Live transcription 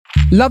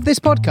Love this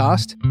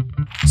podcast?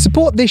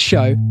 Support this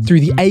show through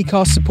the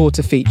Acast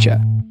supporter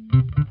feature.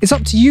 It's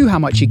up to you how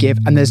much you give,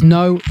 and there's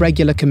no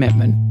regular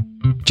commitment.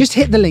 Just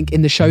hit the link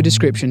in the show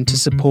description to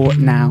support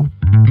now.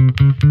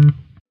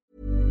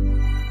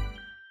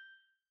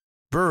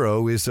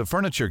 Burrow is a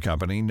furniture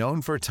company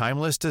known for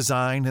timeless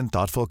design and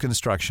thoughtful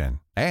construction,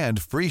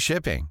 and free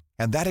shipping,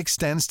 and that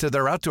extends to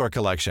their outdoor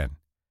collection.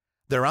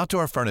 Their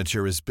outdoor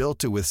furniture is built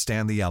to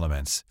withstand the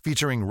elements,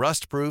 featuring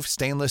rust-proof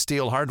stainless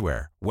steel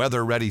hardware,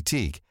 weather-ready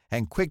teak,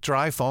 and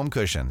quick-dry foam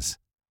cushions.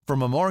 For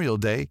Memorial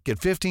Day, get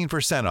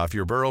 15% off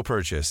your Burrow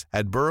purchase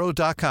at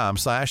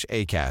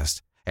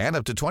burrow.com/ACAST and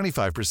up to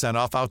 25%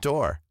 off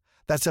outdoor.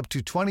 That's up to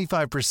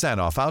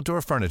 25% off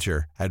outdoor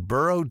furniture at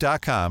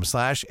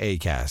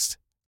burrow.com/ACAST.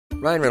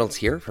 Ryan Reynolds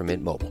here from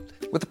Mint Mobile.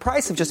 With the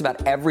price of just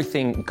about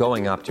everything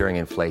going up during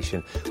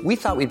inflation, we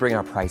thought we'd bring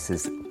our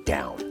prices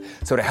down.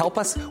 So to help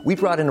us, we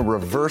brought in a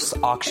reverse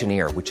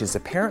auctioneer, which is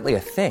apparently a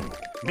thing.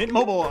 Mint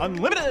Mobile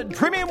Unlimited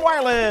Premium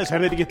Wireless. How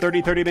to get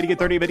 30, 30, bit to get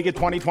 30, bit to get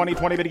 20, 20,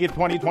 20, bit to get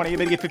 20, 20,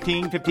 bit to get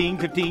 15, 15,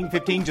 15,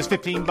 15, just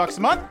 $15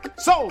 a month?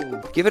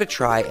 Sold! Give it a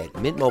try at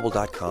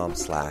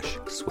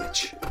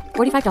mintmobile.com/switch.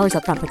 $45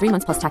 up front for 3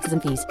 months plus taxes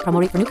and fees.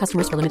 Promo rate for new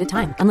customers for limited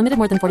time. Unlimited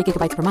more than 40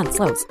 gigabytes per month.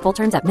 Slows full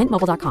terms at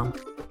mintmobile.com.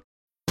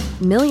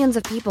 Millions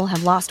of people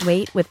have lost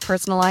weight with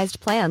personalized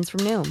plans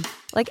from Noom.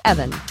 Like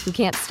Evan, who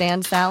can't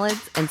stand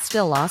salads and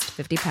still lost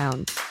 50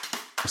 pounds.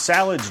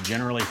 Salads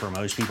generally for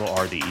most people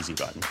are the easy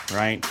button,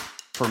 right?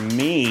 For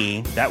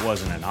me, that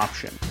wasn't an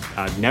option.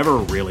 I never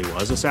really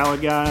was a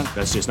salad guy.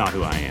 That's just not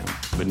who I am.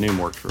 But Noom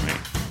worked for me.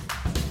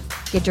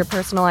 Get your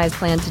personalized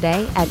plan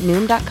today at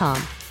Noom.com.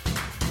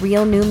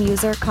 Real Noom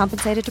user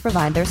compensated to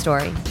provide their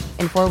story.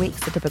 In 4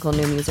 weeks, the typical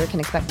Noom user can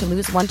expect to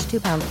lose 1 to 2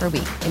 pounds per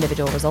week.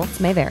 Individual results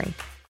may vary.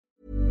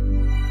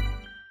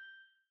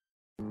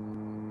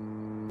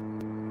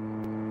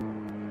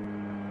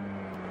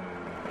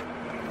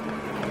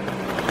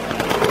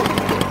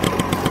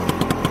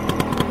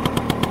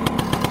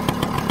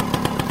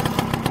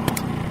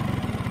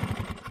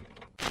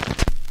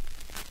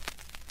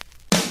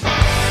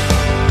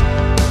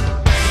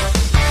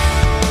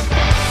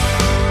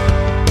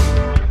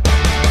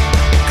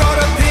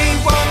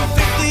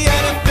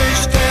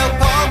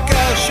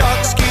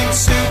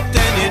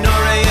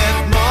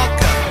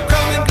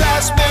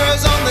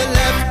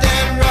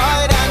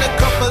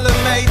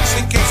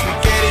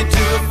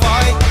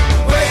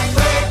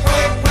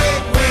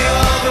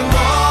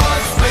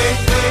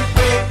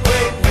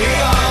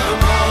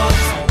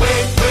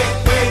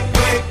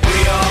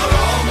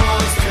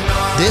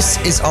 This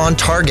is On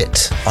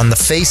Target on The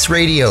Face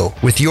Radio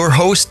with your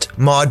host,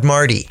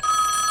 Marty.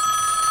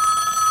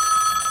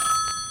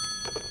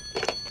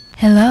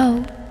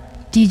 Hello,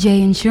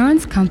 DJ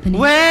Insurance Company.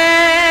 Well,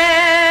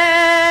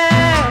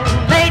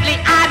 lately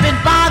I've been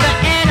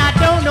bothered and I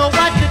don't know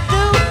what to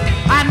do.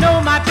 I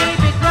know my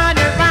baby's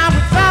running around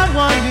with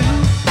someone new.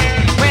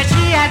 Where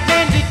she has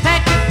been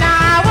detected, now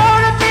I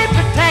wanna be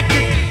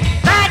protected.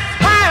 That's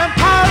why I'm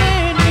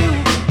calling you.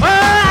 Oh,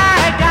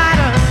 I got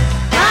a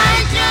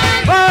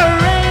insurance for a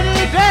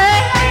rainy day.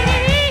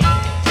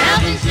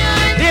 Health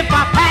insurance if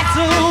I pass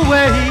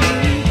away.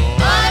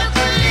 Auto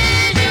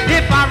collision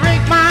if I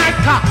wreck my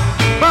car.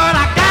 But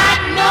I got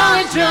no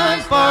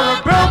insurance for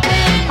a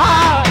broken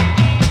heart.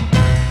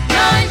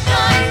 No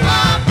insurance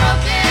for a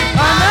broken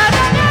heart. No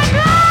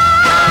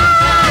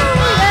insurance for a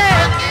broken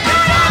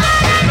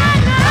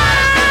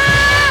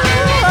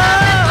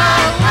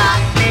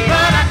heart.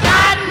 But I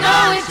got no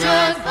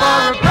insurance for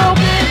a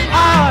broken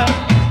heart.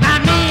 Now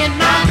me and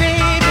my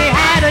baby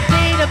had a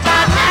date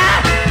about now.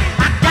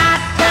 I got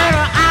there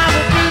an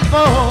hour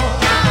before.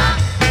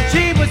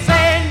 She was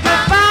saying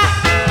goodbye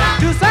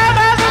to some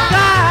other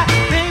guy.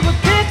 They were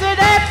kissing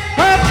at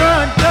her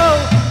front door.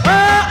 Oh,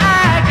 I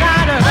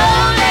got a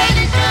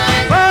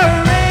insurance for a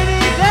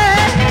rainy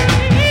day.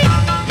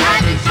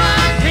 Life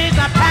insurance since I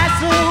pass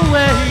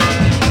away.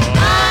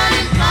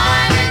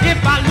 Unemployment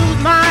if I lose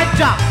my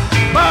job.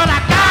 But I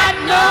got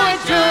no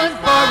insurance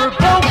for a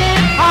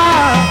broken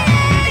heart.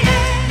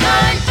 No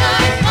insurance for a broken heart. No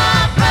insurance for a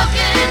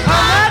broken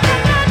heart.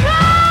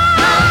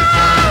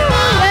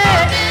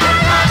 Unemployment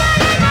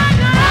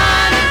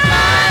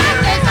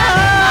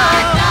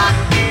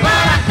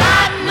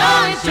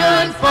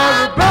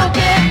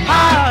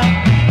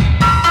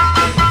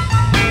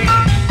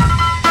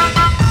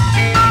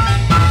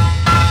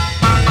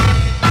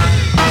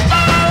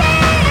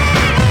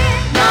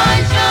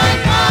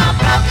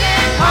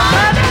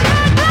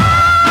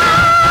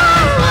I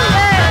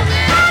lose my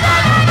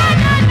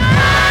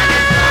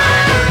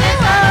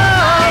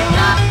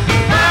job.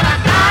 But I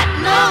got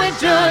no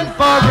insurance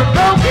for a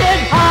broken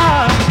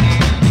heart.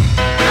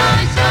 No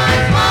insurance for a broken heart. But I got no insurance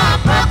for a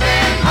broken heart. No insurance for a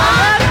broken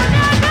heart.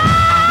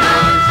 No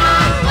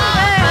insurance for a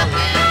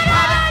broken heart.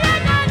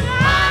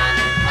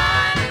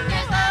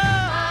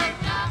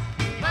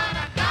 But I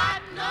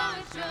got no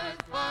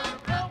insurance for a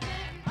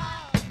broken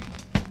heart.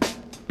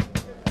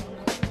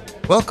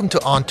 Welcome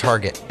to On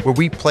Target, where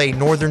we play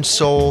Northern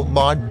Soul,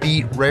 mod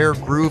beat, rare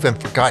groove,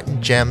 and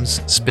forgotten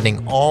gems,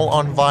 spinning all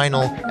on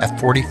vinyl at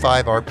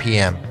 45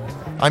 RPM.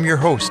 I'm your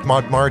host,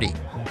 Marty.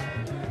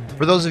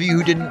 For those of you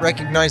who didn't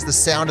recognize the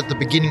sound at the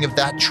beginning of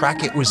that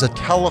track, it was a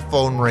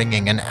telephone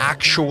ringing, an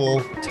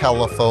actual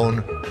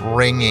telephone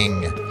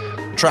ringing.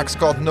 The track's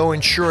called No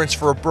Insurance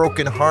for a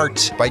Broken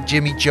Heart by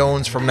Jimmy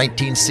Jones from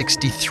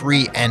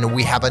 1963, and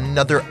we have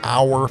another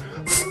hour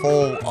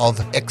full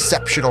of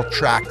exceptional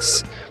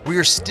tracks. We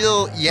are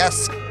still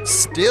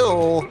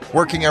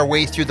working our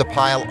way through the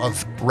pile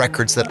of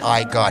records that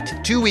I got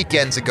 2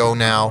 weekends ago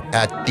now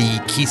at the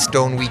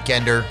Keystone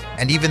Weekender,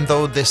 and even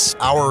though this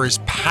hour is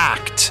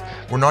packed,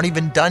 we're not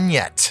even done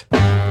yet.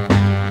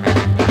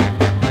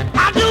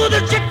 I do the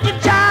chicken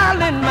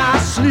child in my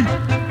sleep.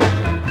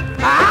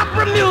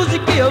 Opera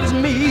music gives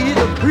me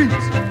the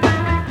creeps.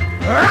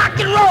 Rock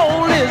and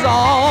roll is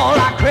all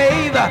I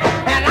crave,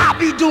 and I'll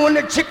be doing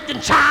the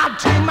chicken child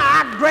to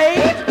my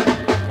grave.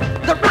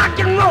 The rock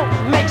and roll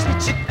makes me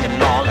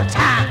chicken all the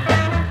time.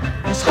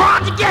 It's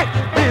hard to get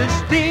this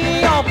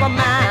thing off my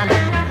mind.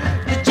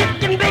 The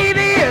chicken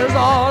baby is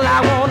all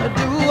I wanna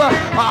do.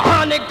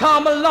 Honey,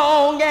 come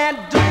along and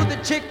do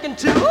the chicken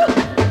too.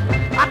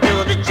 I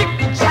do the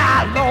chicken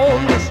child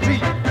on the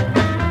street.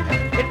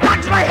 It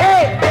rocks my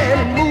head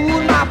and it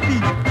moves my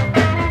feet.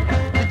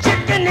 The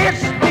chicken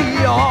hits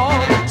me all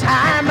the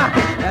time.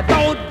 Now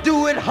don't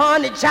do it,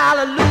 honey, child,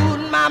 I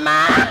lose my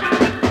mind.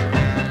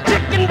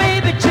 Chicken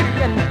baby,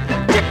 chicken,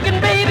 chicken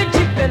baby,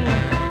 chicken,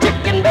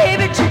 chicken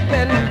baby,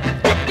 chicken,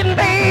 chicken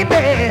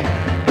baby,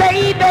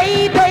 baby,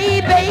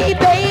 baby,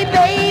 baby,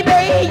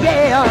 baby,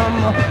 yeah.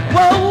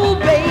 Whoa,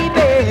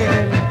 baby,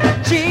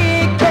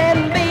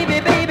 chicken baby,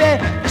 baby,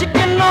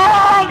 chicken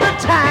all the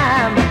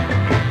time.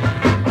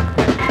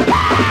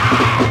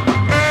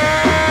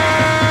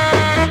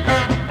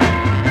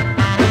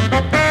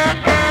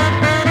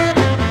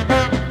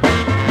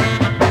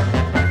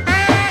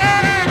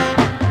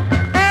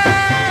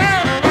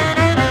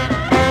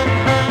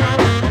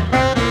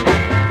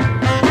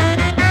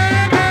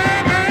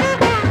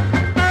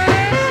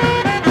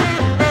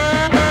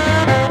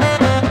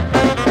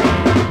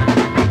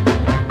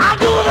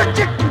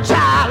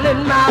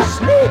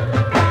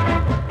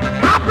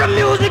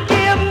 Music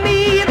give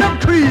me the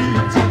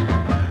creeps.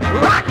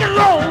 Rock and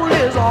roll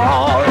is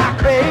all I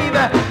crave,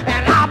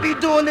 and I'll be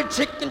doing the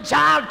chicken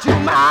child to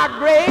my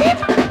grave.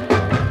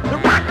 The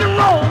rock and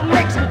roll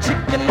makes me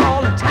chicken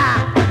all the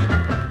time.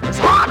 It's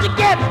hard to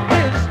get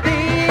this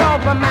thing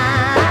off my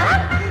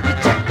mind. The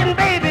chicken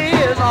baby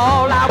is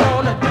all I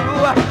wanna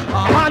do.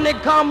 Honey,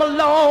 come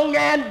along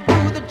and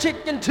do the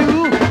chicken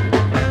too.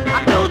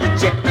 I do the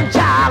chicken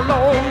child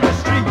on the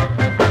street.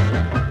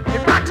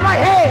 It rocks my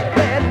head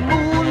and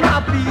moves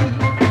my feet.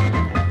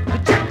 The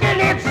chicken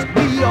hits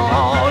me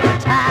all the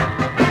time.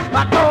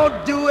 I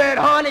don't do it,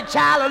 honey,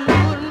 child, I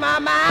lose my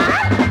mind.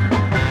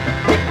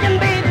 Chicken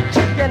baby,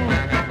 chicken,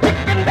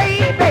 chicken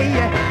baby,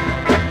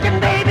 chicken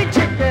baby,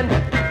 chicken,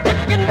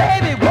 chicken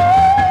baby, whoa,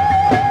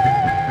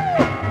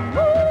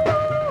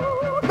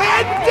 whoa.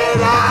 Baby,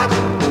 love.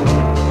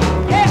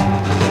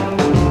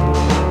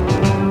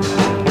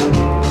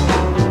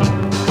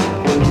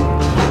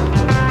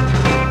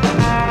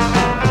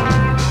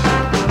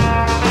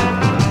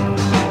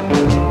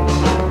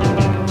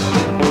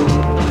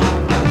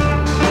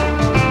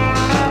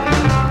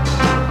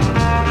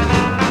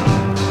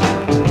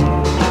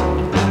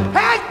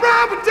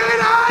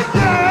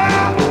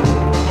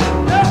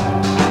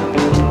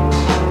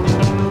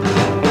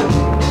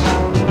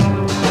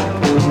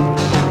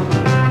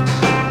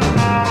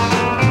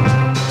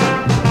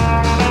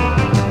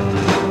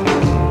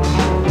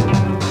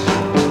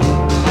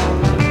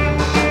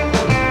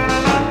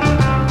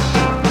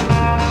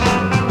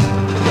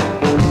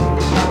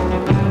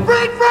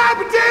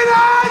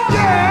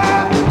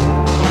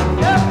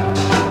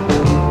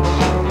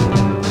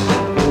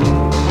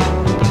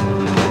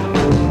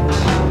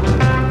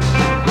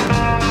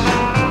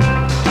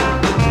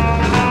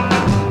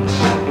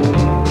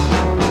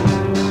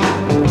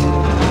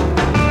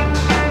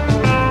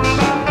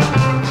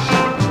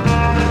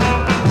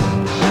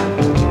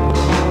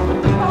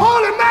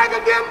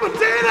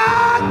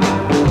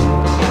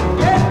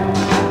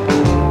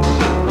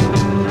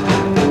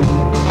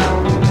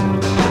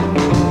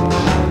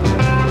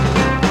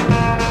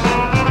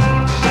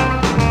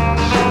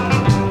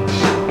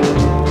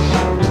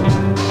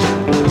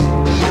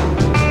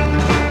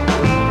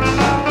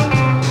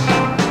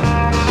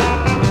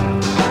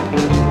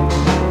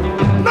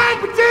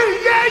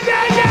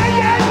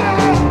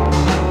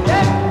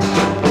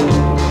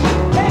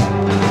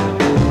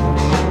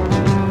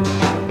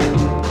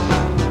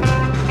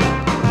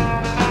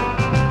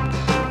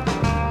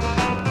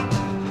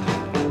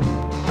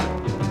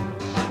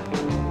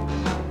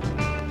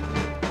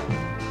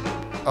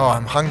 Oh,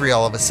 I'm hungry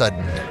all of a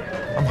sudden.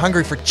 I'm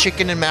hungry for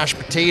chicken and mashed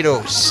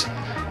potatoes.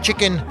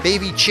 Chicken,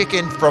 Baby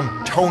Chicken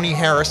from Tony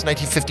Harris,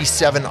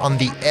 1957 on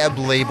the Ebb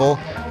label,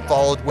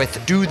 followed with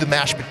Do the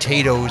Mashed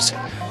Potatoes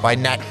by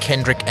Nat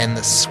Kendrick and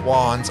the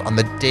Swans on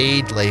the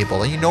Dade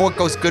label. And you know what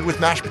goes good with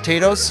mashed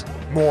potatoes?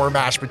 More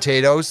mashed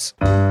potatoes.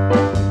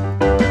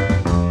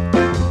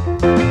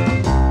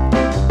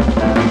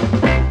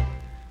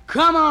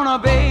 Come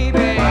on, baby.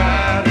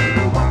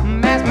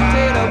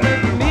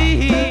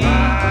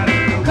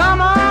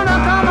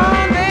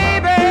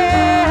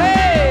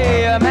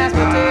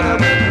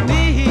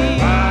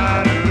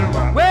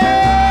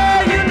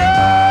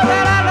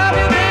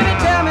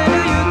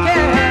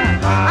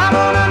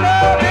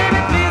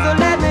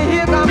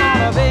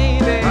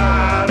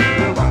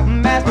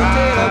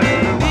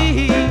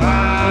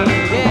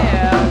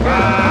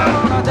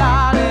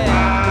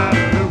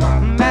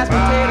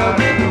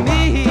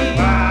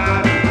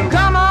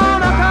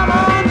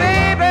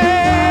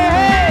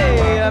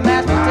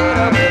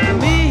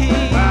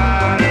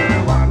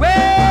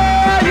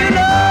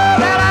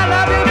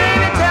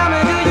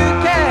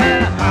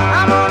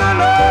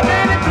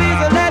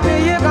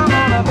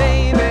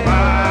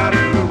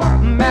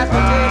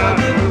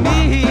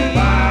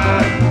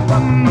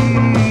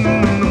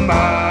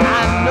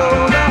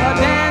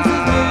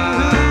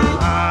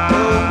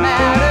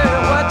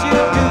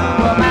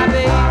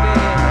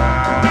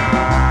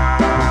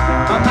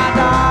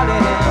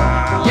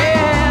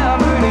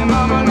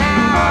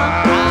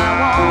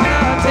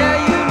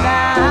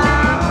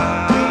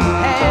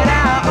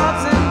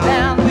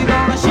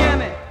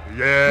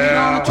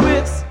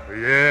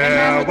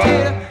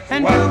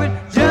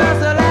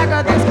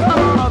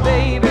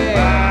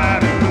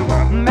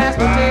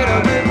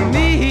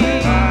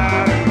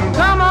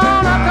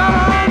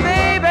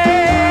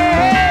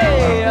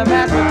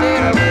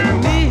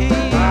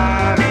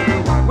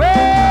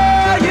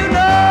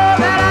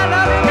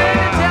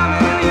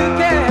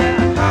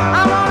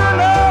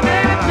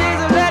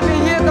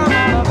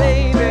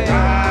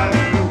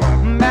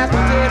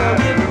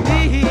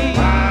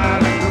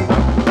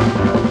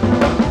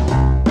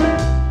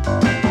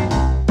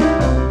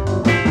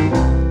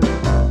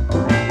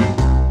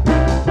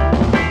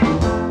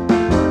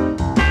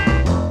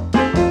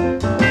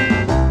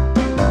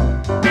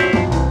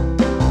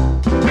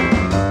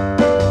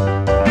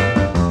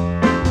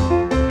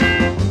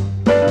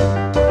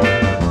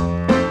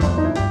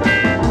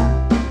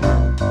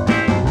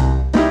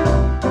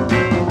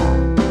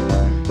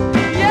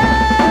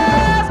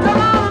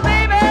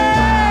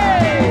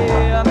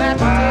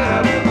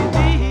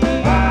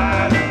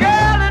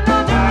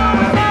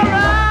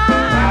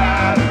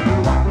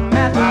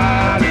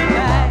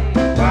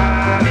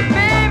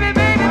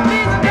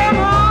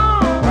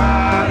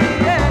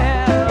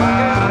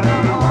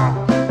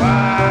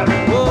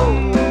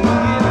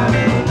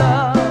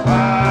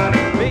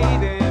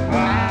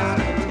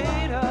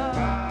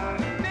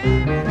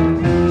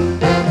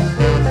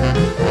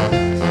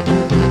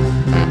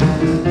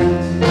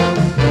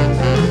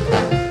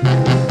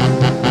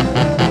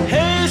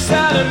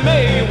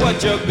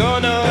 what you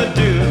gonna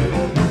do?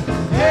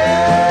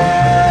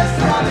 Hey,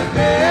 Sally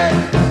Mae.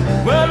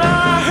 Well, I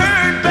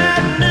heard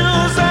bad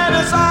news and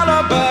it's all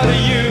about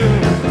you.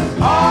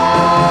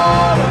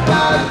 All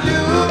about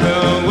you.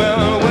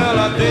 Well,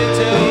 they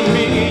tell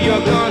me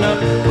you're gonna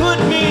put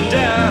me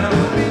down.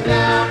 Put me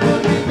down,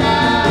 put me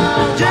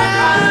down.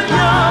 Yeah,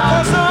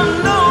 for some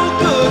no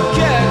good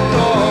cat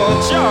called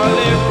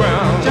Charlie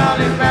Brown.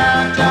 Charlie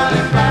Brown,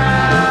 Charlie Brown.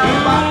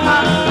 Well,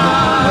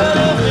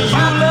 if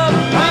you love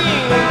me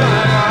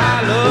like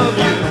I love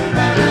you,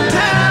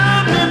 tell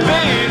me,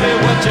 baby,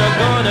 what you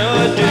gonna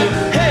do?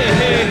 Hey,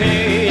 hey, hey.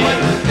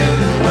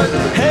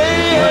 Hey,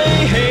 hey,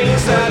 hey,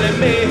 Sally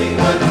Mae.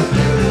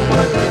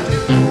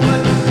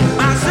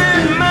 I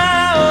said, my,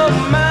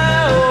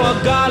 oh,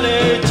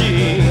 golly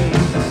gee.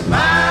 My,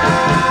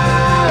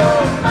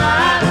 oh,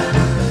 my.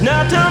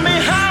 Now tell me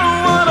how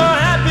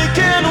unhappy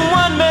can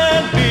one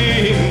man be?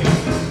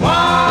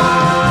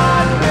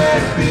 One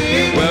man be.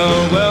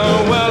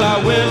 Well, I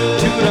went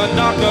to the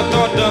doctor,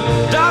 thought the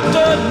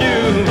doctor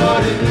knew.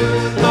 Thought he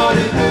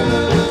knew.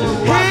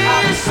 He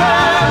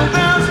said,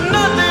 there's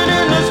nothing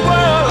in this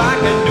world I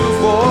can do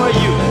for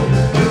you.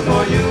 Do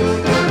for you,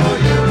 do for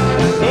you.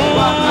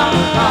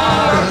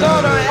 I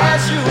thought I'd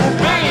ask you,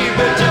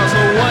 baby, just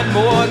one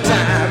more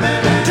time.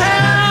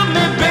 Tell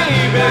me,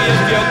 baby,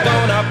 if you're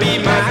gonna be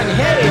mine.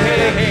 Hey,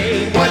 hey, hey.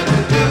 What to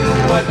do,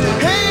 what to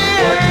do.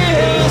 Hey,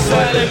 hey,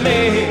 Sally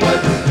Mae. What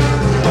to do,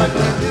 what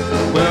to do.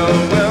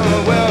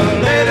 Well,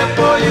 later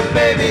for you,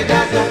 baby,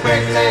 that's the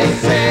first they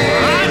say.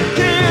 I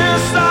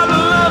can't stop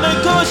loving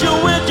 'cause you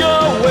went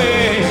your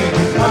way.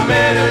 I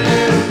met a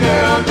little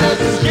girl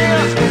just as cute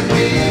as can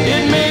be.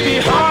 It may be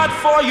hard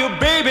for you,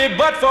 baby,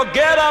 but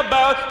forget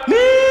about me.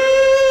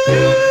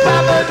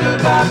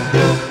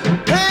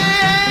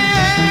 Hey,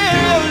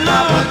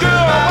 little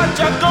girl, what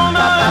you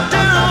gonna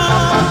do?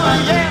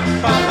 Yeah.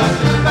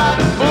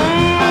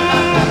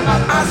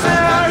 I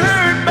said I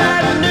heard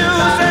bad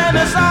news and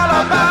it's all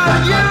about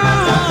you.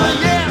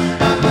 Yeah.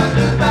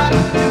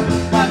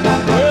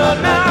 Well,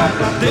 now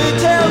they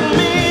tell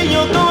me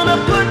you're gonna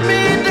put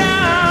me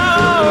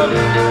down.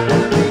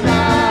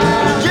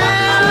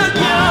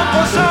 Yeah,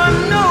 for some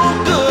no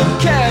good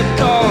cat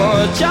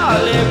called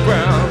Charlie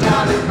Brown.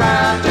 Charlie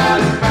Brown,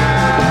 Charlie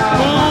Brown.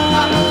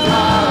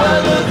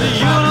 Well, if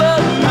you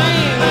love me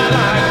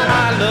like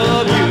I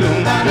love you,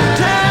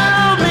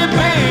 tell me,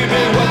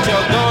 baby, what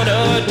you're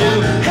gonna do.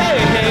 Hey,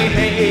 hey,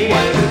 hey.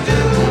 What to do,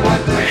 what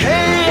to do.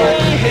 Hey,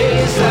 hey, hey,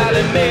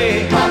 Sally Mae.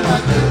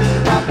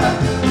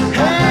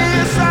 Hey,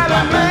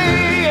 Sally Mae.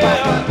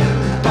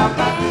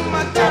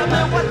 Tell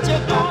me what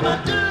you're gonna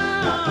do.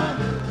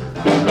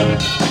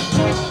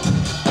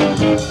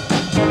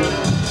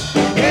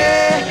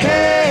 Hey,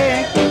 hey.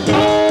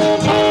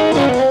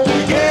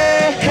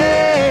 Hey,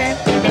 hey.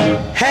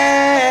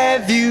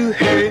 Have you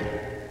heard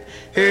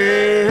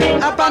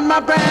about my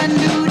brand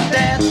new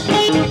dance?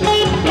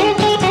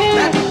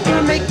 That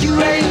will make you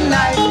a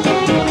night.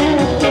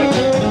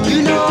 You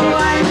know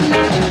I'm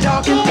not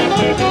talking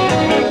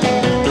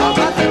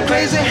about the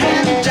crazy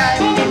hand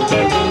jive.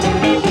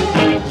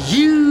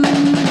 You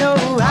know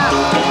I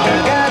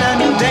got a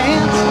new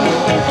dance.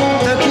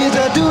 The kids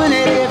are doing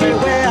it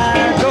everywhere I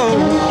go.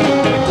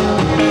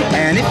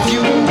 And if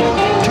you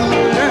want to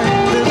learn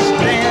this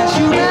dance,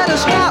 you better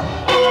stop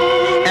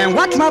and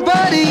watch my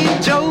buddy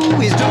Joe.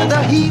 He's doing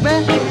the heebie,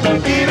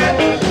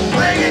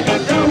 swing it,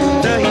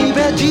 the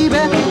heebie,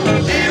 jeebie,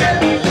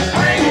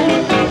 swing it.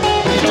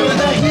 He's doing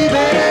the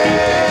heebie,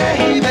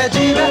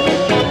 jeebie,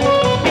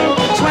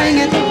 swing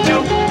it,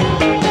 Joe.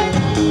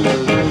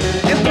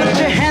 You put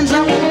your hands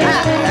up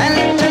high and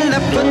let your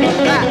left foot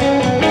fly.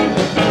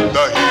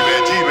 The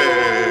heebie-jeebie.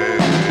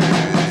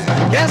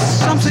 Yes,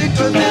 I'm sick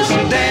of this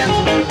dance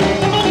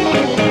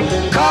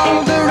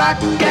called the rock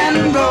and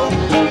roll.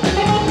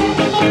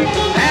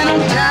 And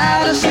I'm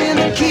tired of seeing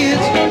the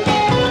kids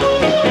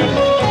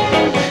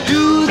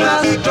do the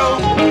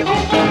stroke.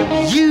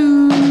 You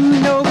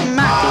know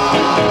my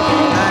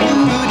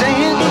new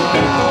dance.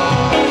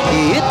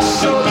 It's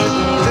so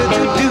easy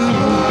to do.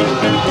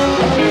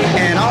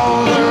 And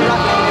all the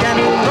rock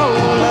and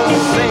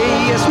rollers say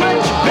it's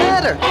much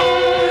better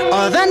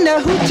than the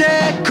hoochie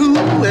coo.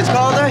 It's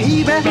called the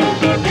heebie,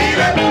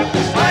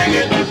 swing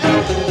it.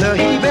 The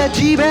heebie,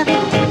 jeebie,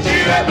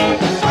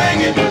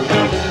 swing it.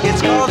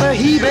 It's called the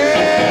heebie,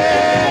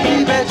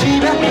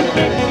 jeebie,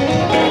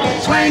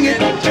 swing it,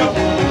 Joe.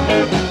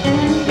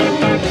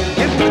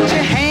 You put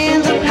your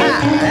hands up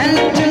high and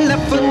let your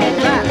left foot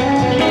fly.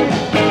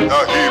 The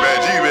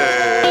heebie-jeebie.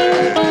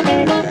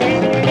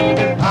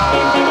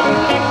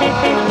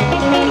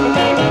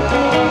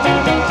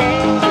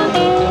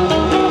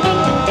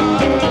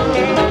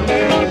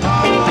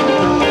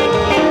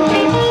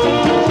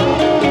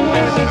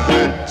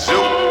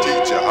 She'll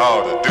teach you how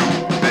to do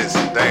this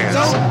dance.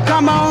 So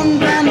come on,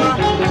 Grandma,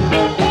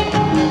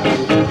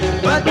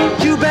 but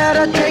you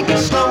better take it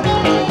slow.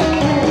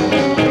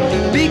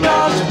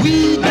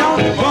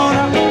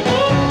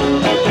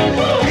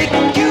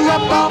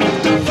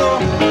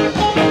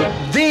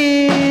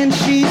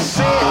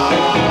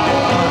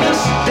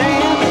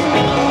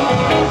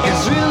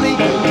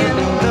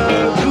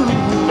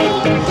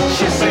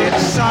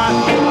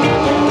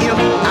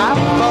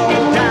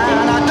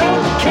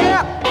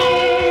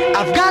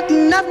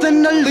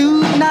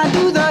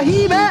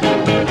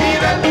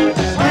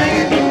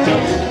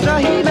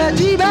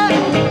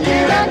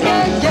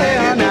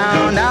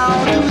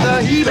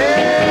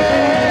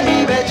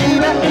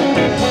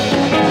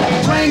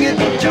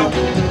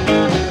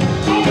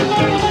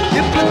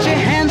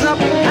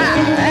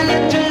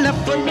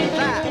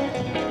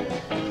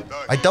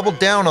 I doubled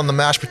down on the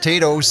mashed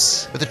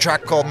potatoes with a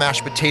track called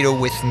Mashed Potato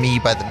With Me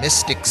by the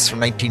Mystics from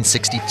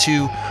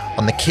 1962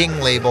 on the King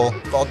label.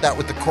 Followed that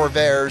with the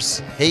Corvairs,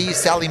 Hey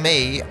Sally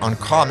Mae on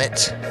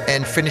Comet,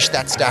 and finished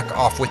that stack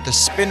off with the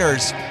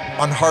Spinners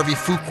on Harvey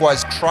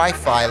Fuqua's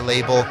Tri-Fi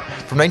label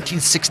from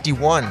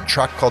 1961, a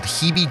track called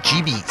Heebie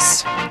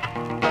Jeebies.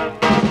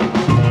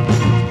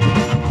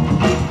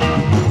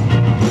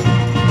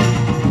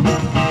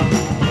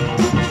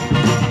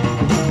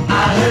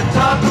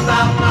 Talk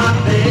about my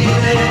baby,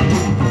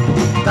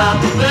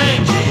 about the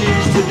things she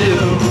used to do.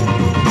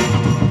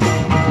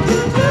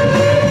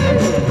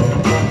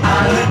 I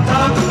heard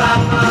talk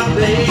about my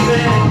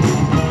baby,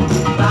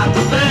 about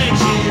the things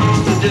she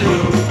used to do.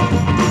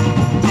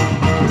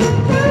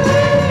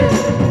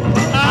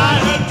 I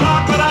heard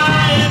talk, but I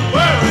ain't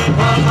worried,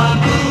 'cause my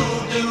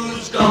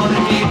voodoo's gonna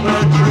keep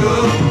her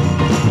true.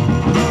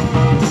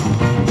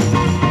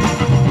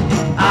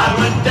 I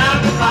went down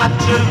to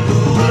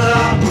Pachagula,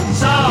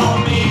 saw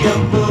me a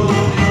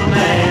voodoo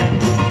man.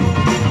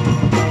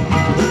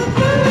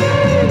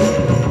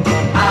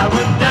 I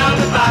went down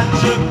to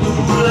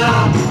Pachagula,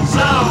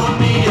 saw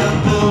me a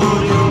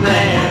voodoo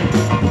man.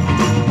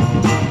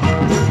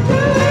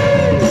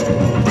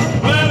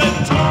 Well, it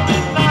told me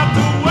not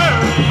to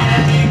worry,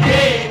 and he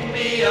gave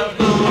me a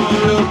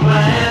voodoo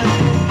plan.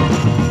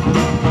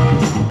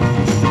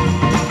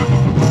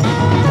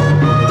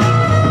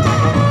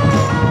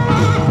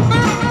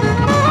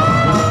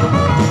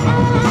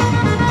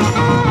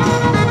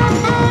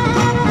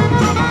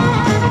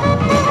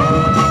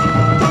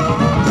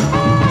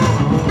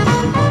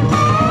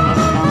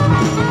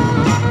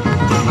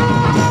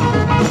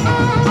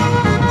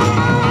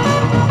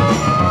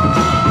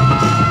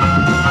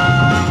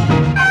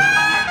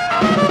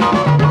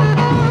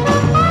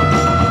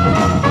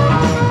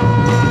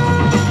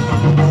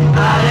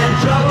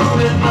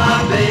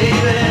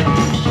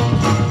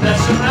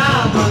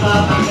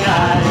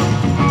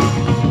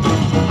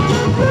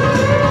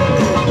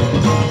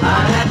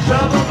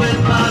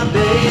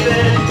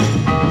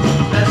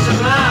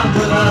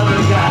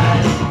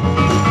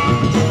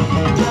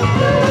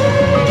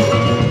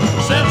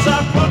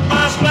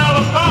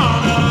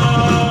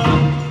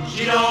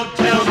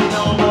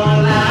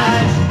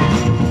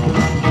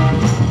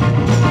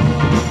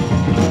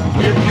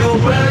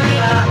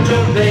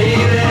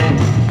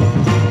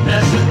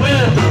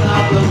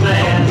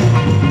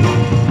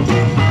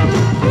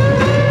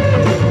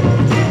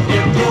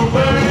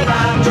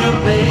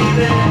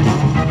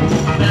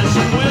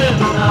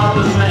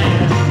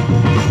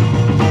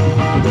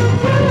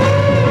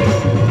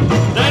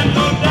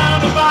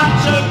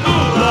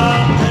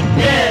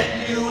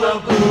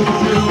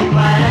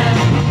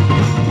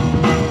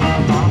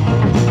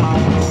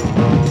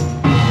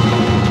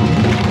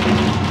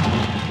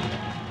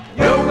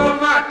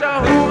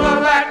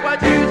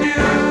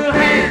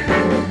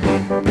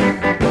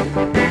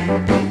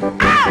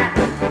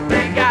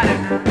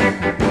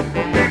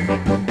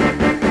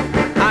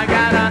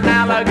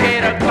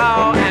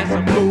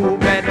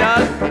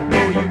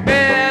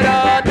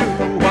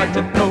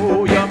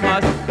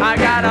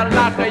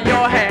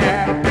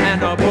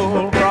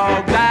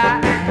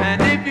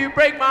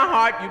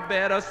 You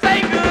better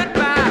say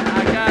goodbye.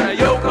 I got a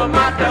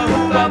Yokomata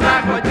Hoover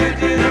backward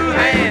juju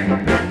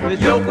hand. This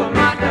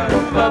Yokomata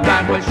Hoover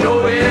backward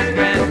sure is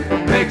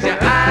grand. Makes your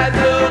eyes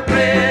look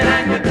red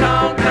and your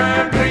tongue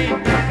turn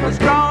green. The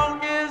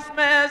strongest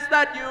mess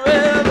that you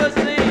ever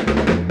seen.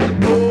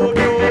 Hold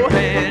your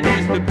hand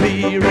used to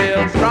be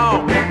real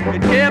strong.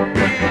 It kept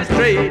you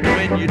straight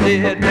when you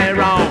did me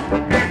wrong.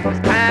 As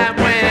time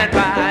went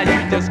by, you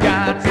just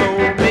got so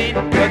mean.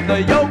 But the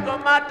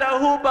Yokomata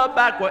Hoover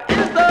backward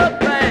is the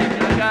thing.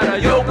 Got a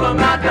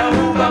Yokomata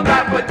Hoover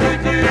backward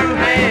juju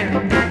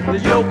hand. The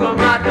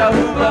Yokomata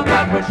Hoover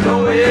backward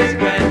sure is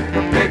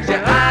grand. Makes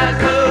your eyes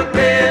look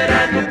red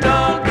and your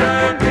tongue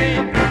turn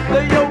green.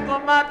 The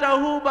Yokomata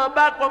Hoover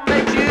backward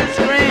makes you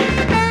scream.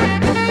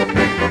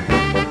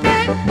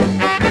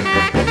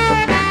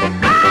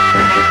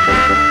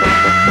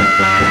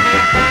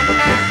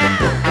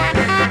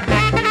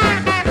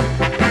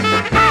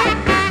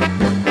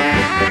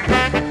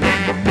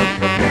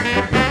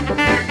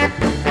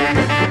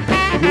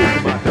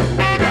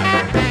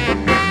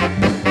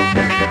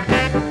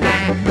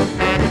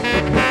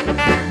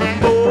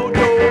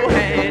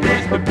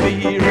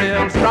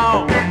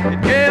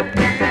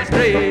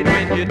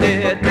 You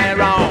did me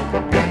wrong.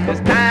 As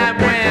time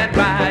went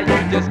by, you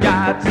just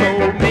got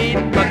so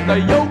mean. But the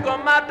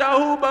Yokomata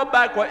Hoover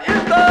backward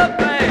is the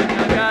thing.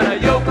 I got a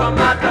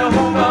Yokomata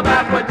Hoover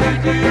backward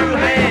juju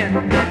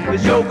hand. The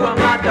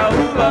Yokomata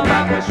Hoover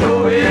backward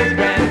sure is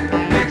grand.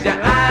 Makes your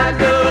eyes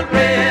look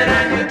red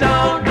and your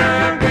tongue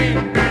turn green.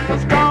 The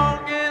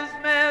strongest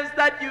mess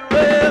that you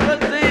ever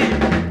seen.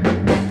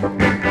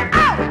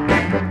 Ow!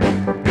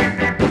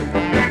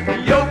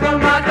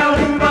 Yokomata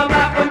Hoover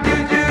backward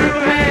juju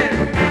hand.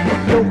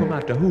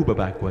 Yokomata Hoover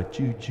backward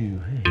juju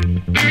hand.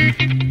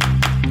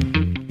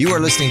 You are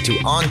listening to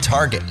On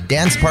Target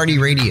Dance Party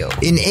Radio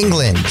in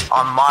England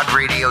on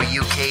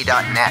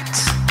modradiouk.net.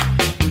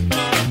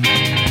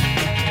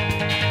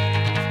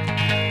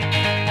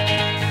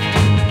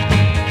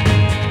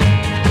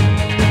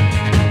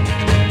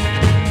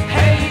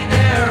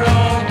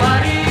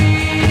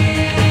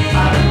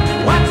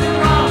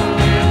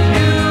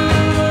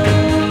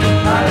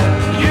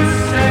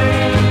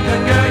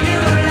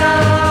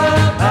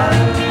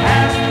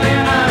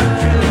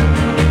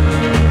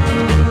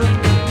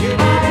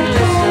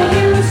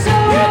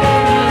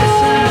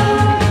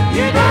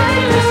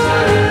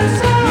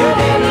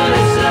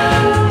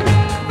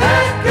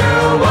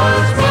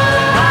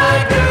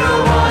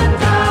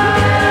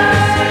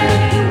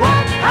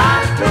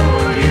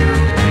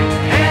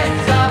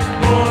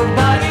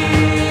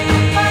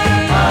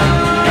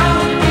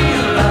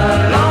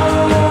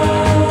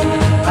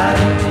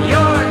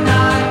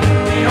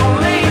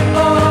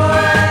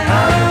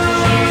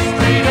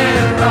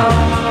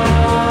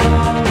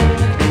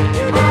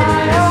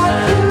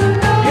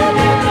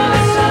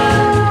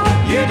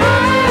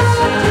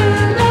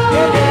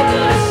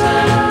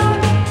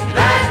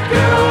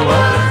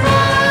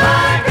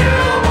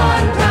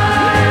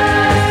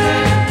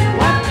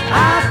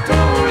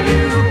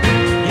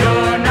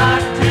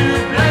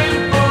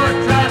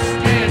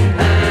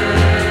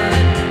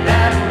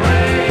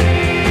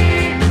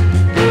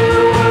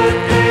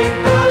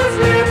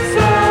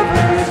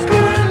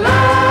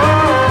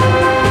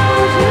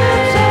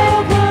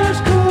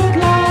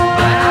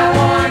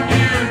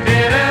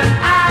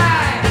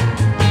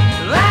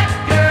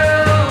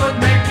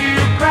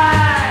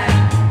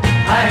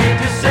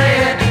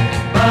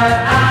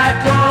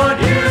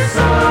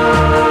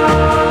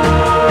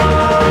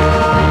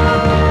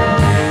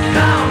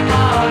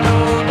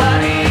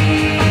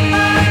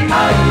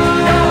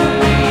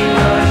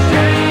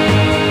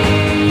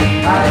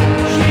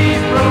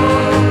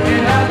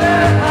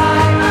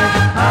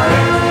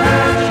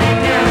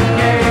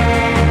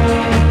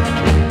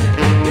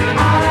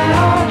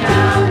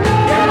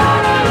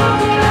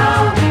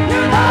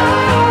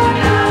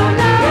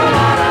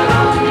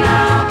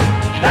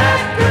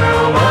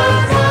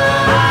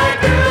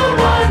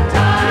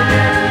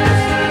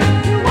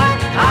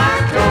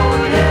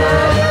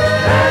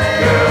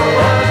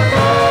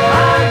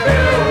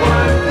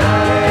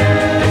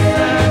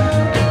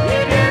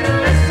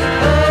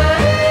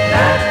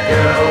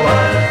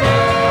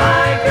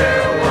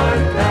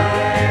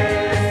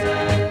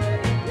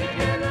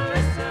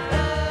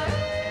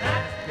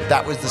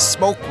 That was the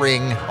Smoke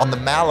Ring on the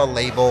Mala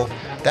label.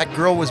 That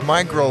Girl Was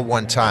My Girl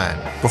one time.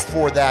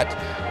 Before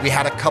that, we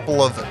had a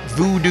couple of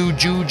voodoo,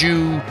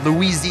 juju,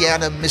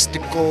 Louisiana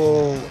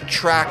mystical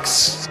tracks,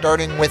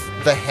 starting with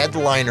the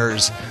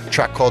Headliners, a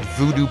track called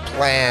Voodoo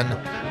Plan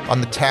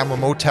on the Tamla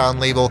Motown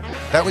label.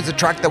 That was a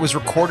track that was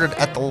recorded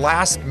at the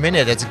last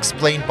minute, as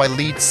explained by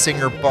lead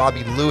singer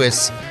Bobby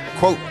Lewis.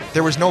 Quote,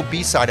 there was no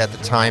B-side at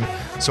the time,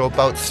 so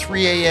about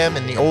 3 a.m.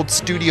 in the old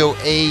Studio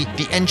A,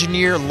 the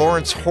engineer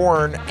Lawrence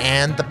Horn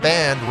and the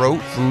band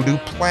wrote Voodoo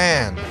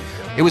Plan.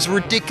 It was a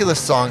ridiculous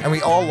song, and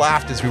we all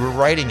laughed as we were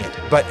writing it,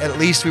 but at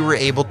least we were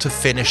able to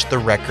finish the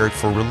record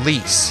for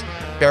release.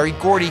 Barry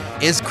Gordy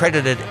is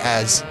credited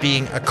as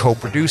being a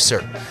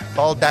co-producer.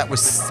 Followed that was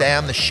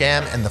Sam the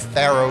Sham and the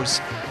Pharaohs,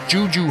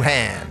 Juju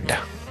Hand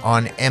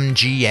on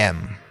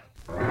MGM.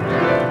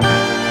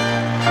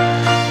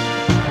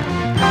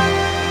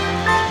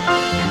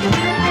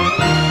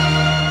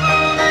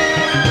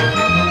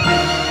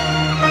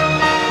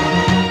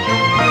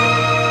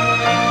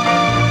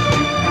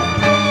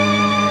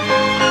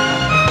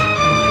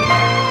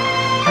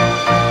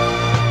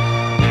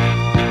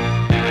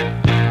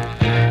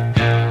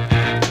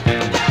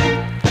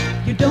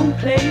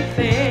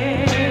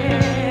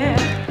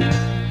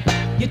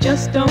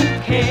 Just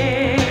don't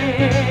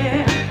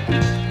care.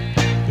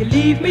 You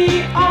leave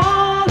me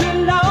all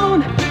alone.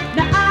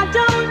 Now I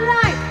don't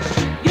like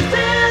your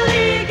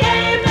silly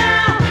game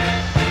now.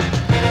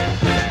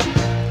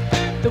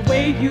 The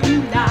way you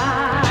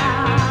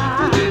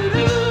lie,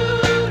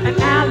 an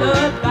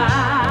alibi.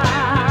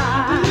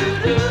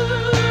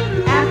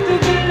 After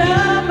the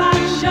love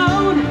I've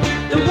shown,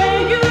 the way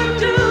you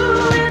do,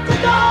 it's a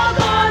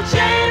doggone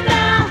shame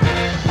now.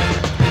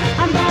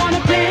 I'm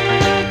gonna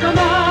pick 'em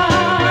up.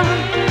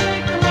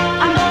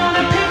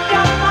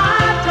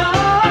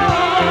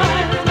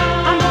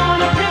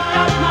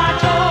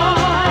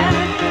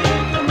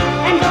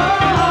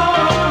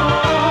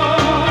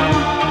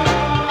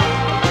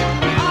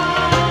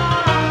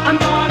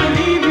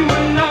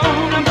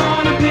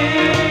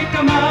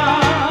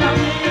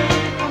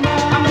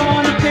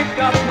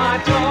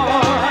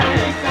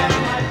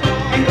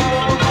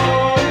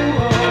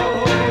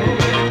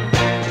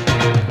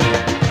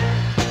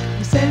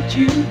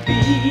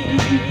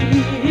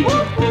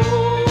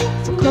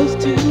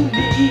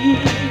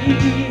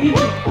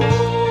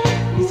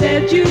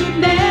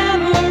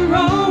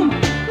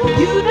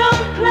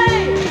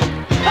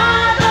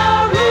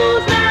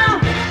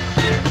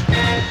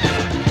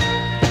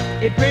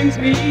 Brings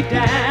me down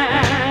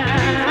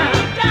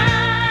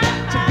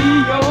to be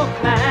your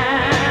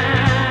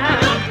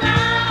clown,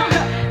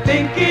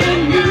 thinking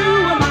you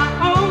are my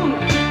own.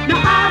 No,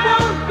 I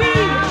won't be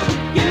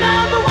your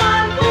number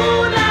one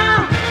fool now.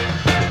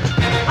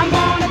 I'm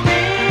gonna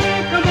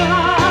pick 'em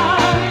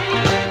up.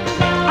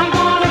 I'm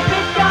gonna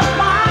pick up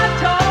my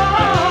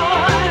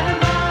toy.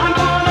 I'm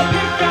gonna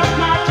pick up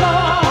my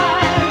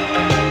toy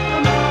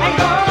and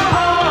go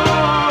home.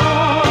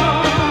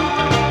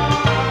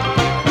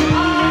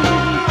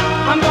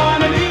 I'm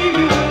gonna leave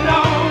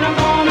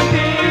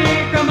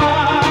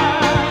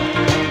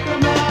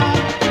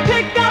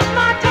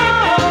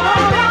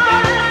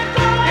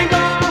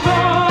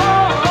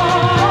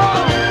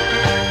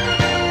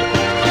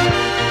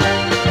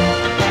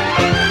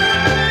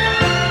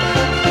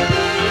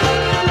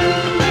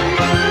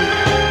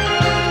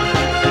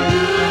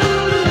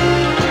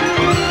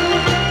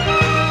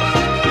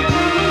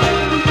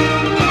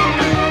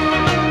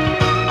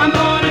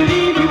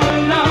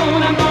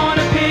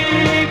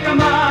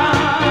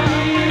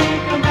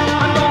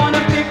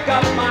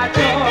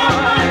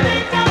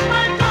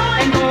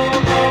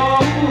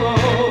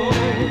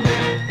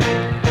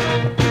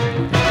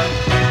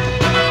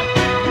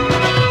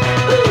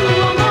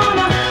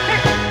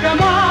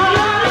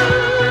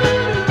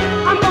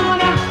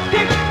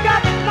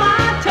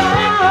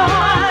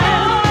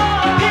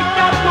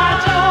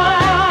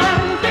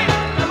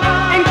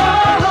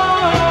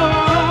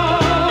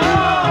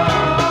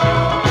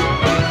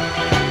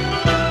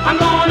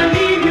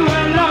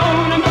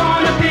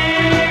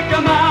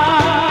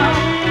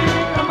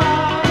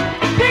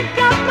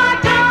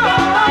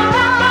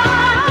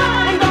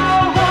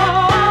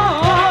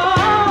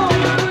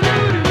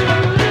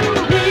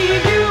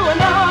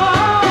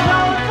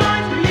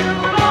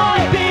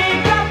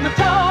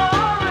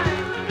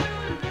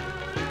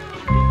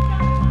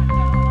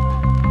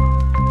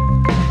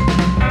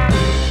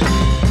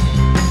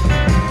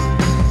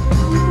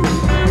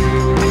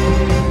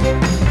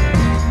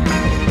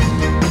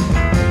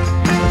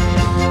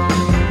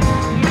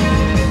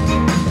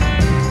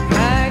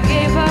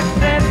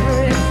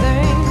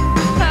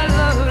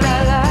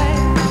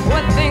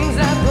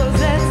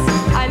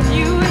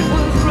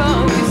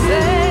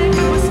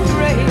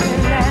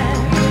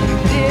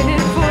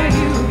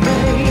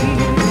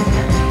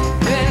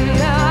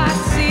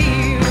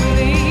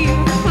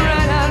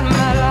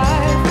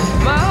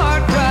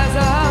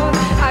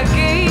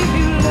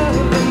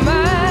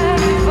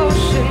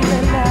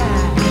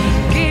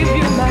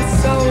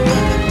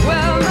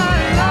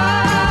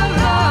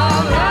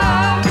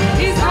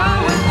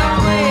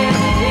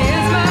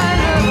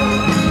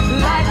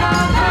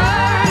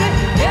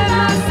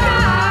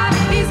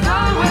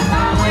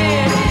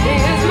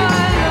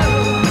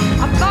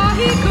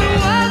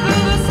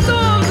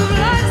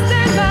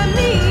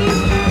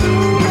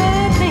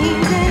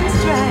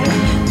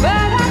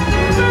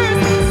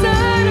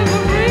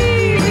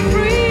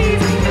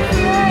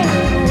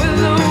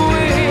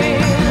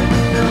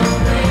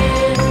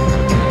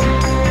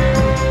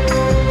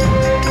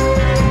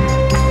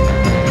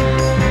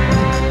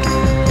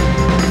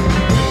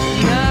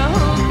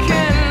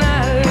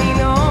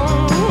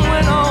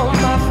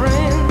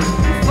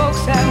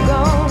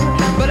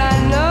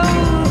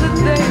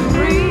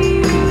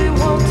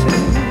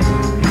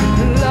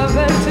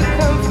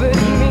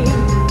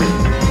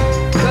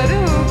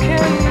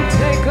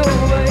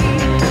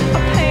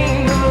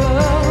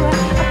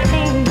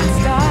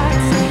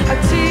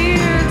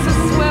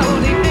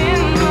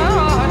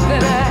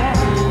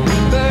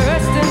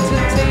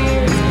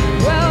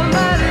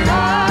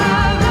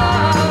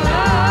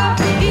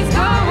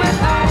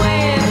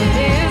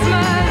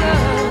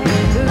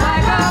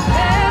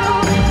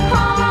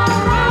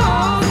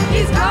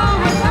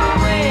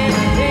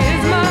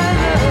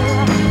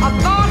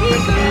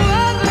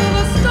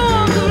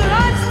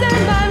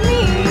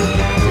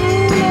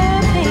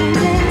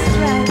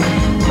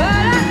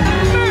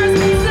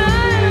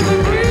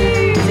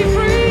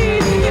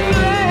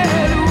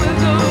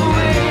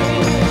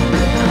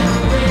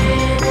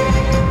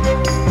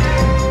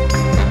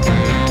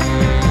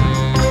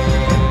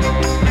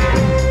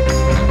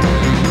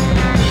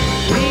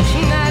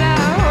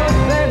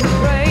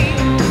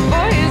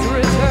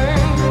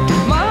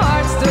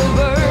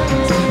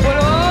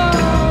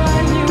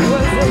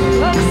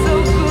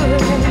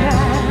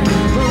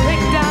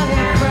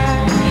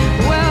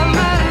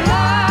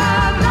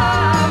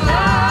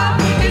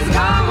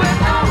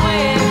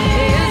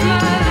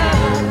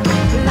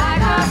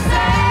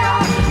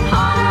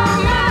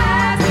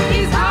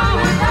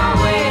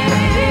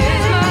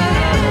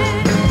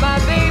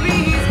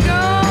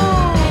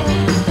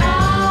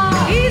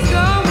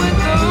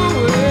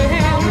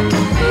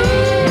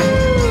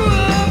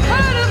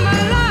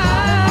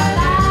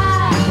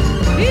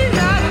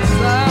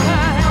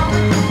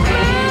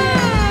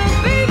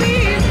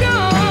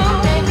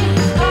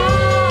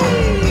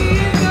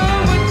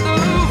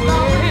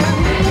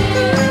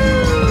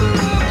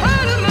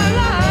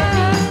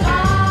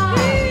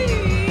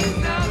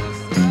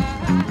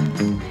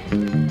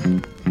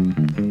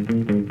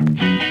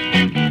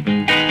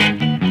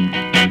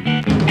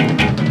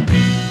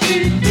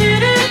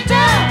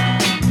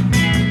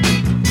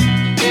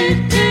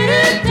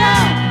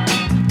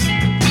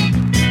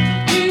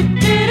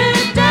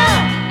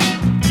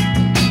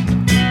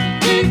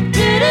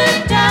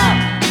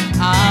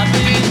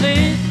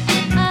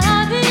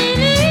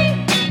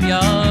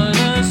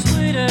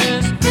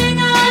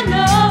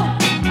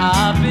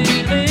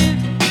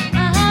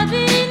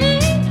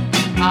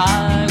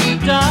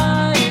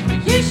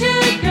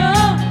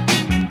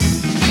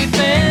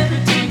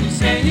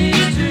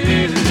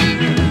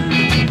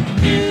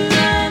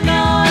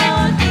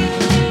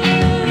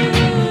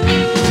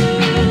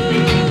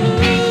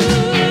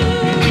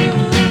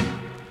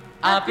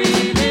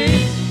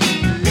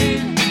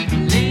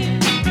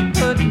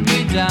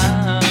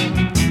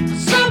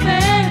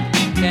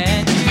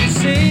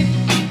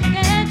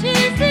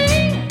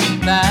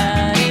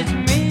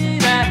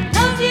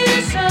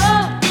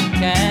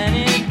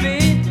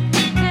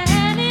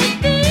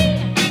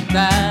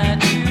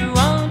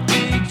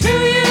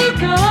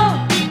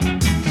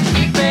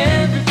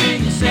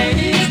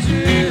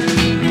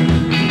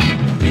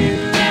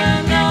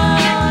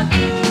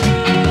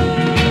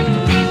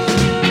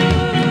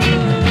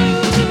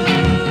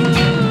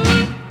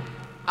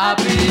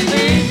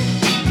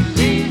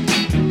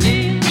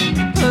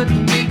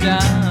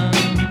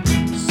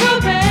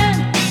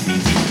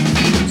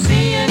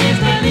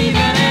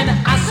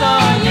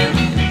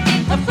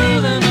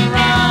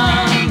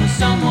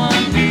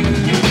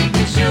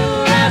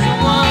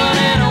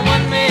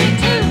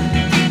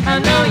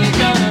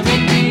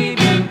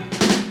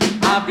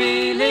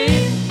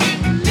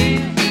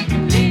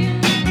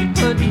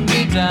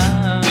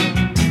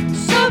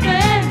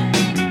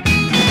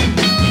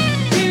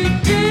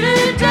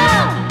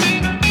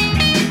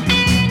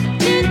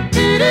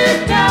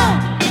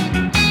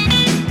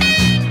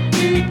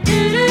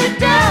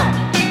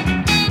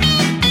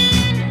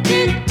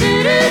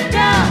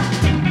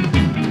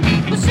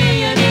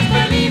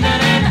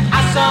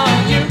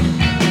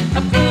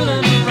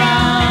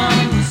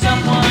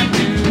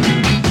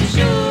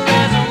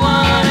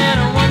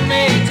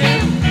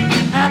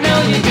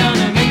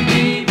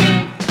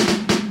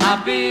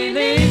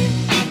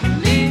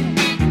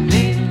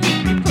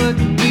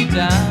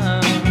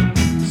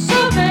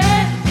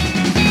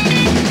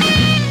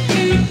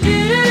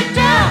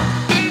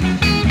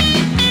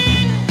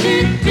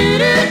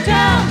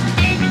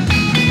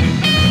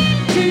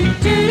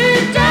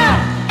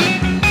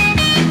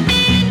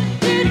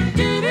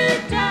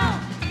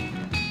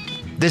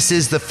This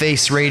is The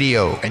Face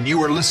Radio, and you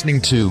are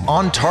listening to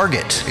On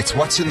Target. It's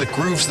what's in the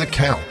grooves that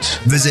count.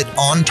 Visit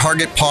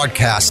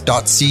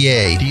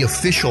ontargetpodcast.ca, the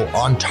official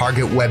On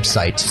Target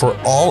website, for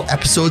all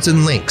episodes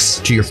and links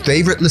to your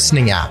favorite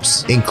listening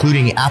apps,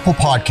 including Apple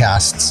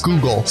Podcasts,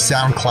 Google,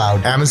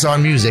 SoundCloud,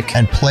 Amazon Music,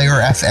 and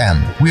Player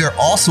FM. We are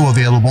also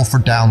available for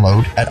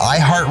download at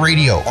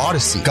iHeartRadio,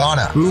 Odyssey,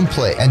 Ghana,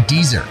 Boomplay, and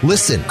Deezer.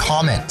 Listen,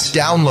 comment,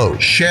 download,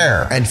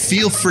 share, and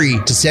feel free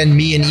to send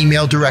me an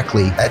email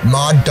directly at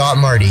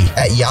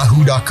mod.marty@yahoo.com.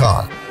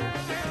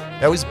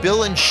 That was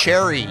Bill and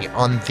Sherry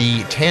on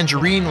the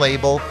Tangerine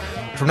label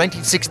from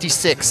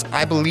 1966,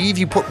 I Believe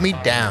You Put Me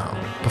Down.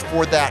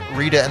 Before that,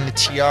 Rita and the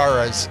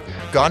Tiaras,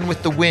 Gone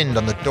with the Wind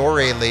on the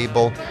Dore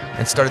label,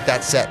 and started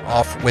that set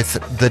off with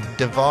the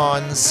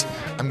Devons,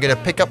 I'm Gonna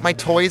Pick Up My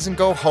Toys and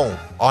Go Home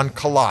on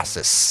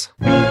Colossus.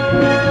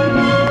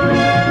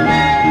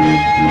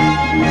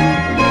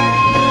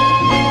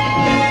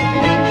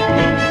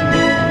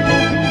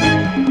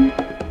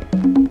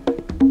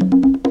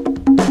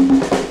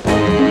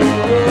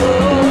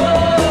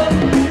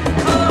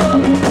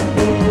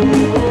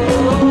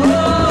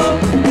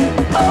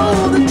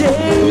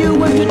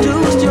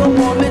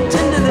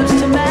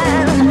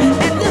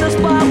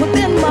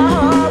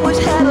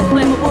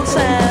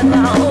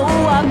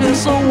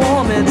 So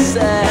warm and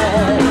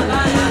sad.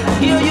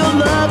 Yeah, your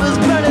love is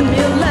burning me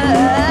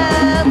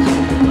alive.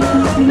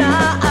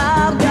 Now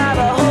I've got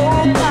a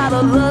whole pot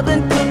of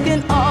loving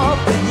cooking all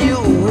for you.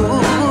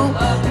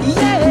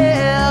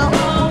 Yeah.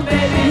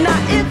 Now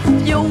if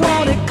you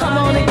want it, come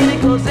on and get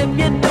it. 'Cause if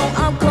you don't,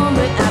 I'm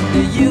coming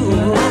after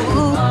you.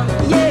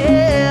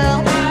 Yeah.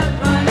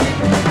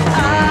 I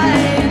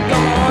ain't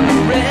gonna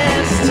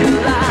rest till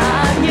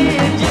I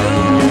get you,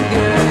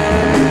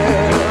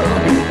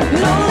 girl.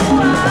 No,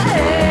 I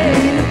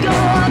ain't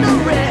gonna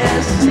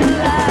rest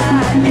till I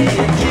get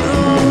you.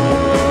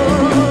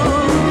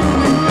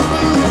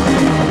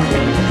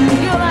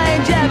 Girl, I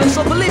ain't jabbing,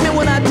 so believe me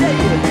when I tell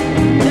you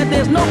that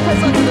there's no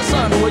place under the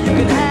sun where you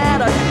can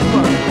hide or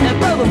fun. And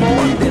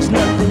furthermore, there's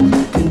nothing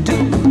you can do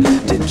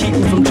to keep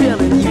me from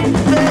trailing you.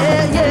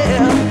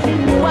 Yeah.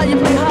 Why you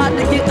play hard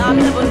to get, I'll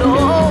never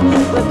know.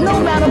 But no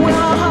matter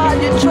how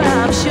hard you try,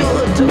 I'm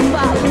sure to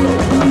follow.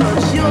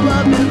 'Cause your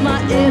love is my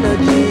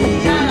energy.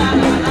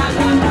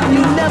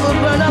 You never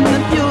burn up the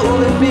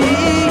fuel in me.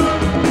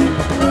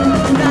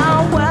 Now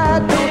why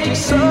don't you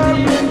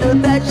surrender?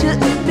 That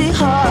shouldn't be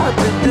hard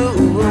to do.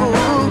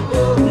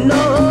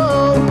 No,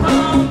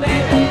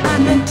 I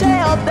can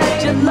tell that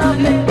you love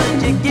me, but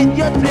you get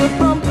your thrill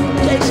from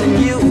chasing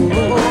you.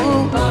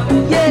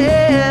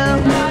 Yeah.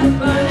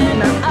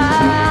 Now I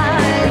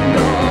ain't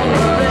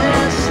gonna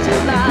rest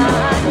till I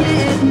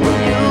get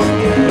you,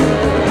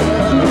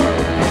 girl.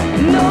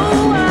 No,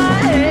 I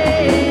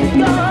ain't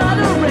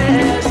gonna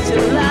rest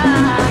till I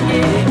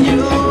get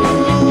you.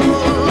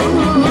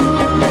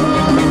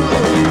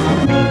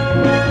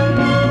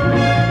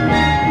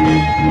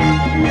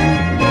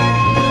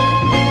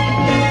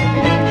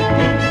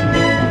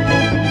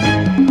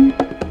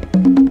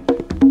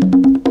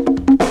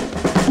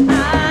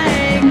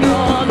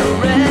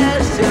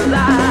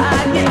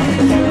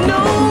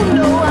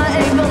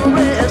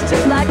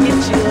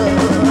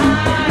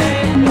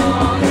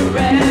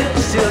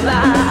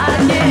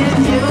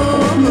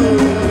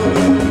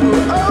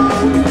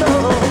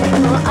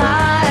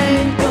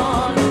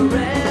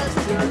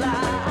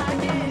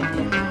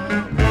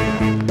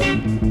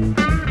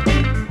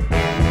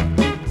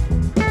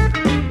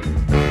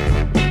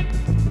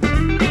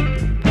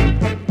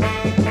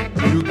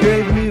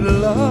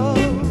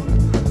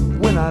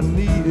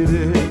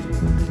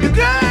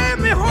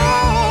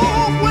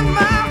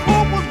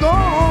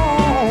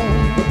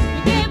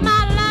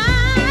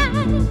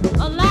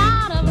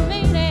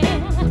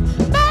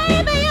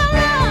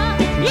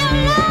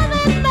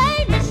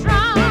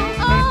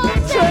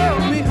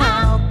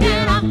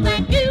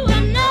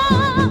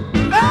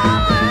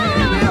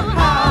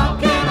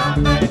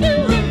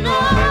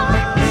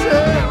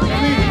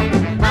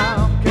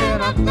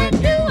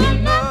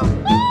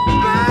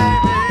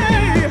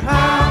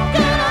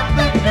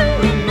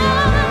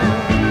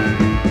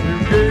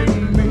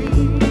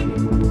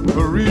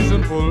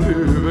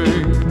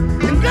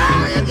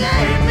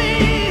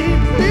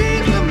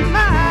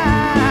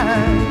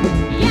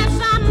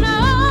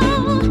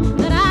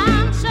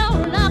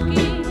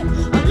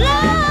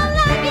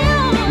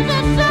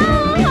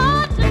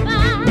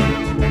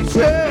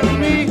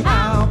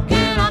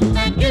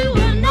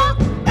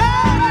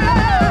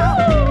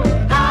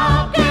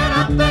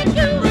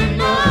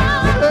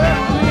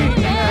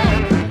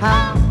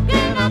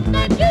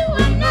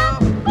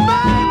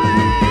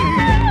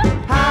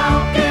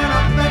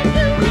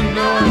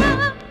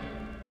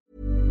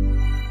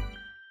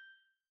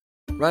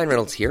 Ryan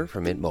Reynolds here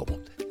from Mint Mobile.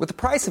 With the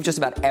price of just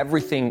about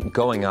everything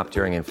going up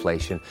during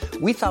inflation,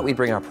 we thought we'd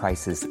bring our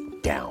prices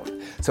down.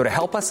 So to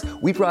help us,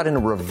 we brought in a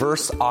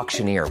reverse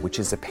auctioneer, which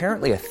is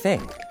apparently a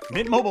thing.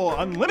 Mint Mobile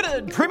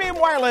Unlimited Premium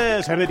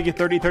Wireless. How to get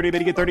 30, 30, bit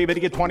to get 30, bit to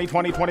get 20,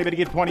 20, 20, bit to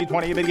get 20,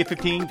 20, bit to get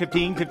 15,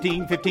 15,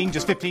 15, 15,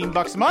 just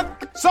 $15 a month?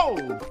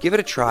 Sold! Give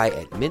it a try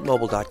at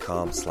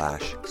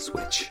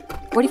mintmobile.com/switch.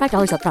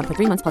 $45 up front for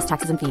 3 months plus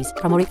taxes and fees.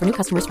 Promo rate for new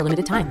customers for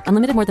limited time.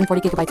 Unlimited more than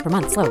 40 gigabytes per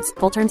month. Slows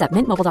full terms at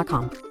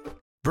mintmobile.com.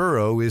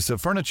 Burrow is a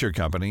furniture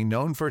company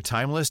known for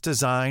timeless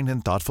design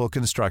and thoughtful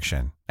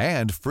construction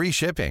and free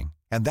shipping,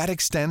 and that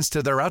extends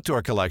to their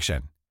outdoor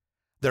collection.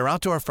 Their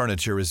outdoor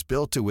furniture is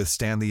built to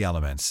withstand the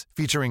elements,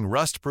 featuring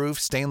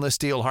rust-proof stainless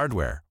steel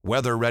hardware,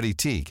 weather-ready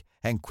teak,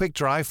 and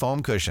quick-dry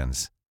foam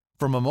cushions.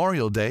 For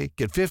Memorial Day,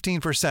 get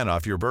 15%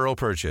 off your Burrow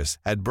purchase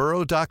at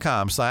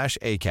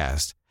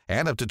burrow.com/acast,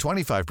 and up to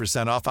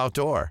 25% off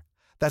outdoor.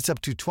 That's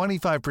up to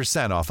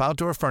 25% off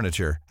outdoor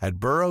furniture at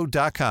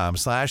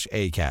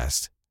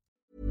burrow.com/acast.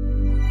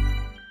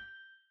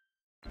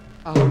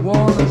 I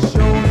wanna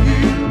show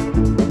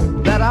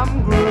you that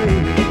I'm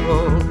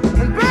grateful,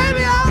 and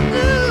baby I'll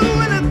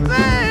do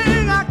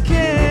anything I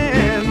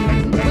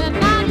can.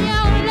 Without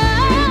your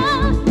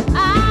love,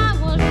 I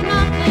was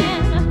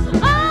nothing.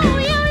 Oh,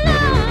 your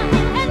love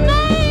has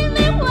made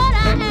me what I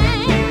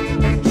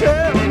am.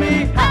 Tell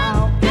me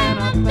how can I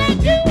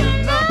thank you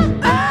enough?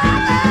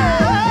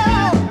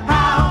 Oh,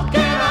 how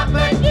can I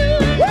thank you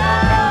enough?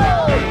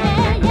 Yeah.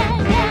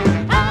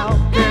 How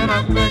can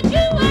I thank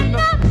you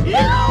enough? You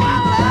know I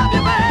love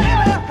you,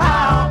 baby.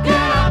 How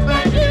can I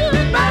thank you,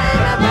 baby,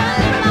 baby?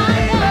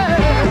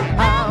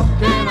 How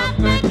can I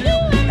thank you?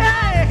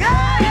 Hey,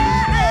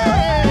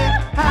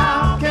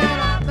 how can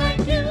I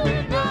thank you,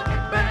 baby?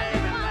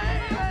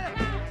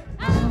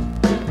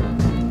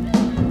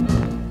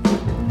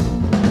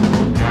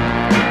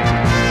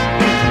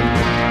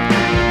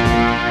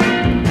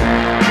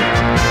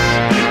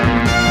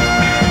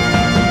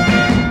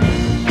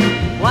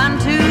 1,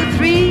 2,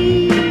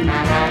 3.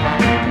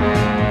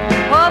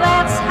 Oh,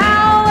 that's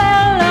how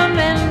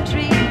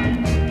elementary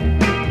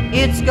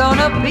it's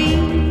gonna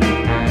be.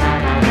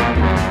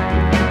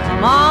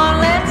 Come on,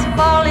 let's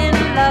fall in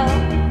love.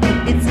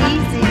 It's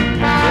easy.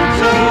 It's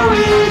so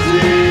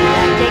easy.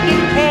 Like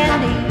taking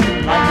candy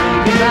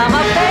from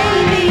a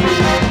baby.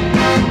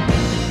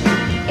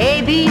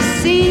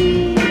 ABC.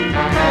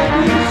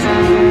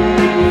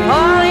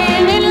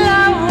 Falling in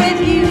love with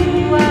you.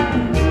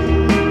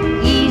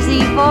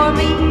 Easy for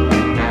me.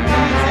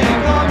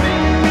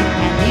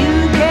 And you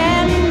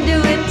can do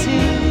it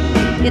too.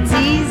 It's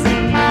easy.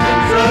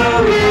 It's so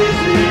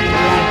easy.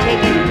 Like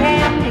taking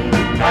candy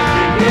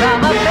from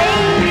a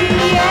baby,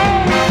 yeah.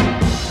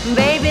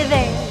 Baby,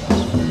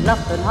 there's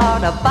nothing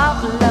hard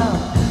about love.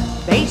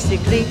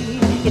 Basically,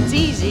 it's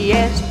easy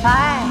as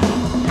pie.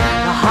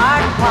 The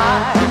hard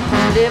part is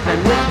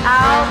living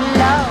without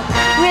love.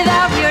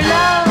 Without your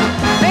love,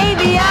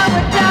 baby, I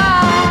would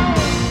die.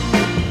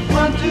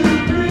 1, 2,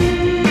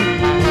 3.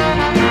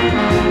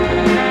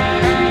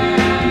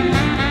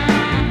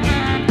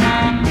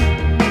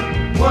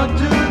 1,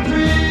 2,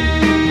 3.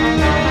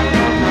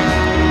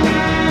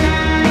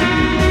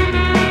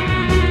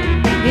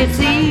 It's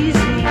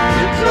easy.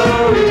 It's so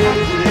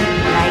easy.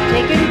 Like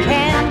taking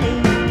candy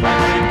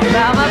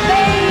from a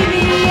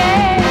baby,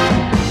 yeah.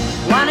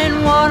 1 and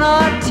 1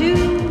 or 2.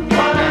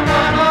 1 and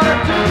 1 or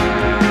 2.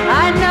 I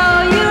know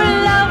you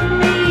love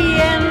me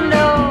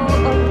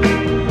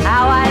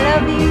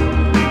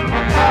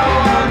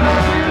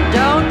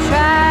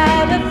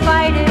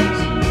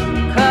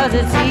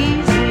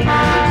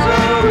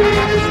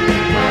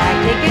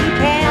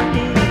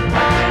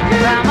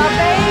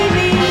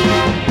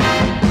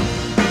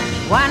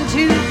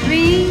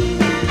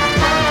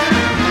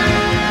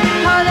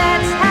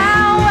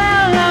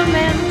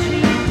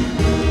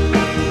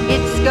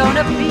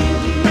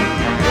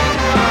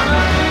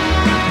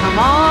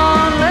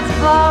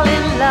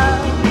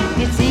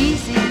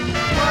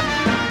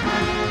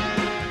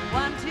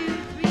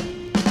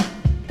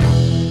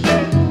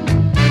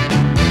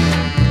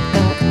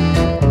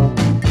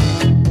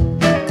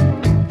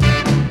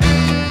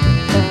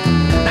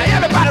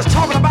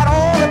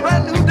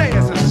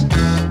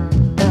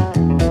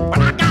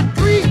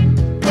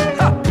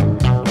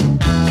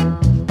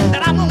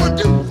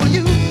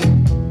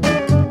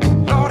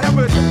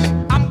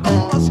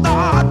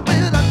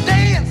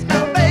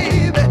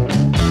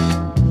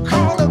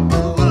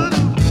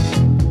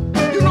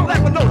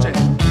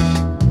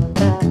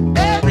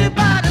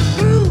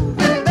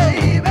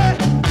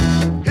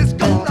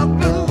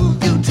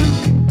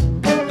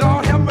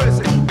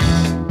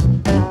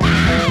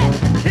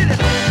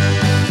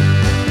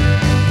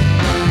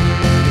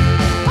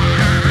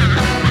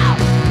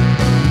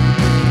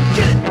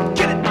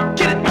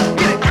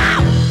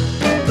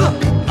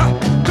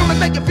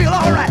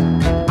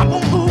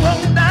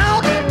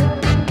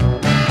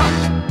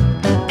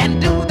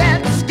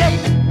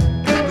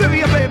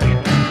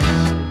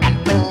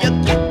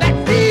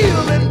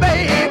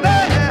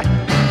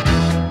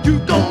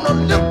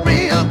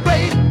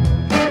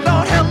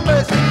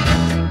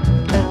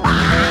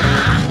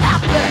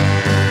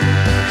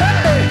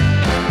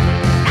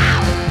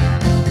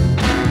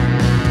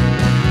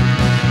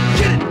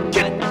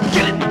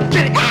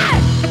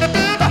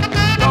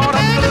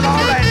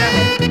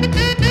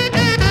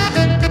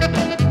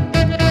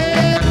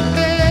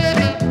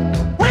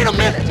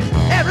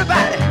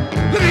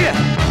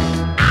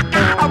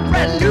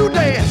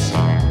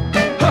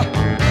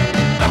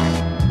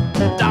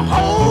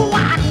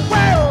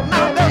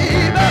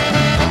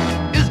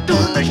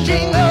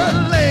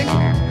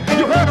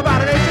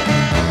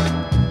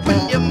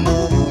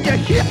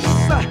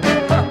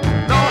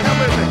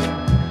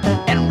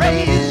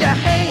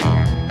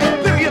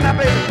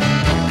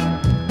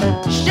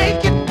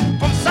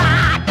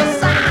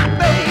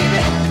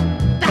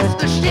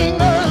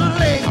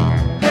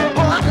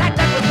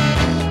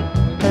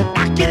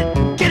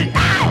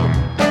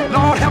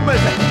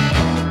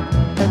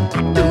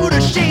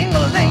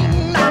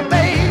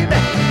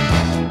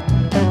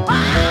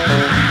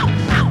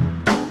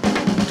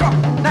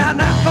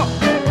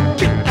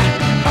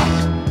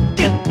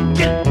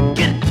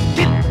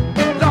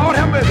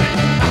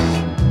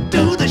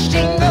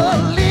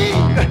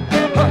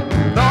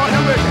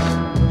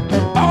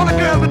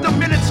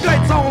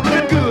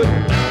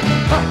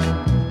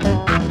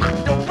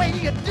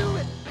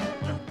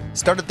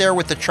Started there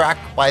with the track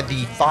by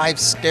the 5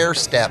 Stair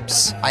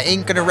Steps, I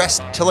Ain't Gonna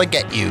Rest Till I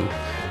Get You,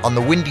 on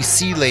the Windy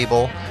Sea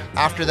label.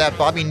 After that,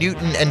 Bobby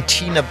Newton and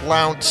Tina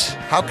Blount,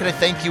 How Can I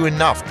Thank You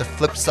Enough, the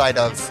flip side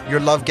of Your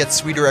Love Gets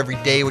Sweeter Every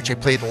Day, which I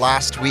played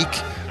last week,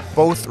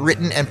 both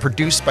written and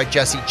produced by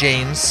Jesse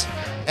James,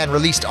 and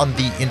released on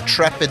the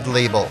Intrepid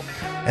label.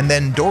 And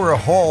then Dora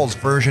Hall's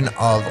version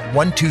of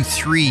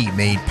 123,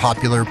 made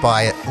popular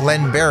by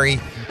Len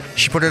Berry.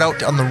 She put it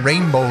out on the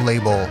Rainbow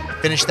label.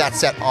 Finished that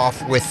set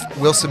off with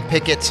Wilson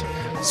Pickett,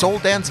 Soul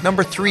Dance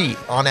number 3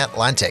 on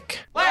Atlantic.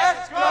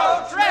 Let's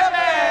go trippin'!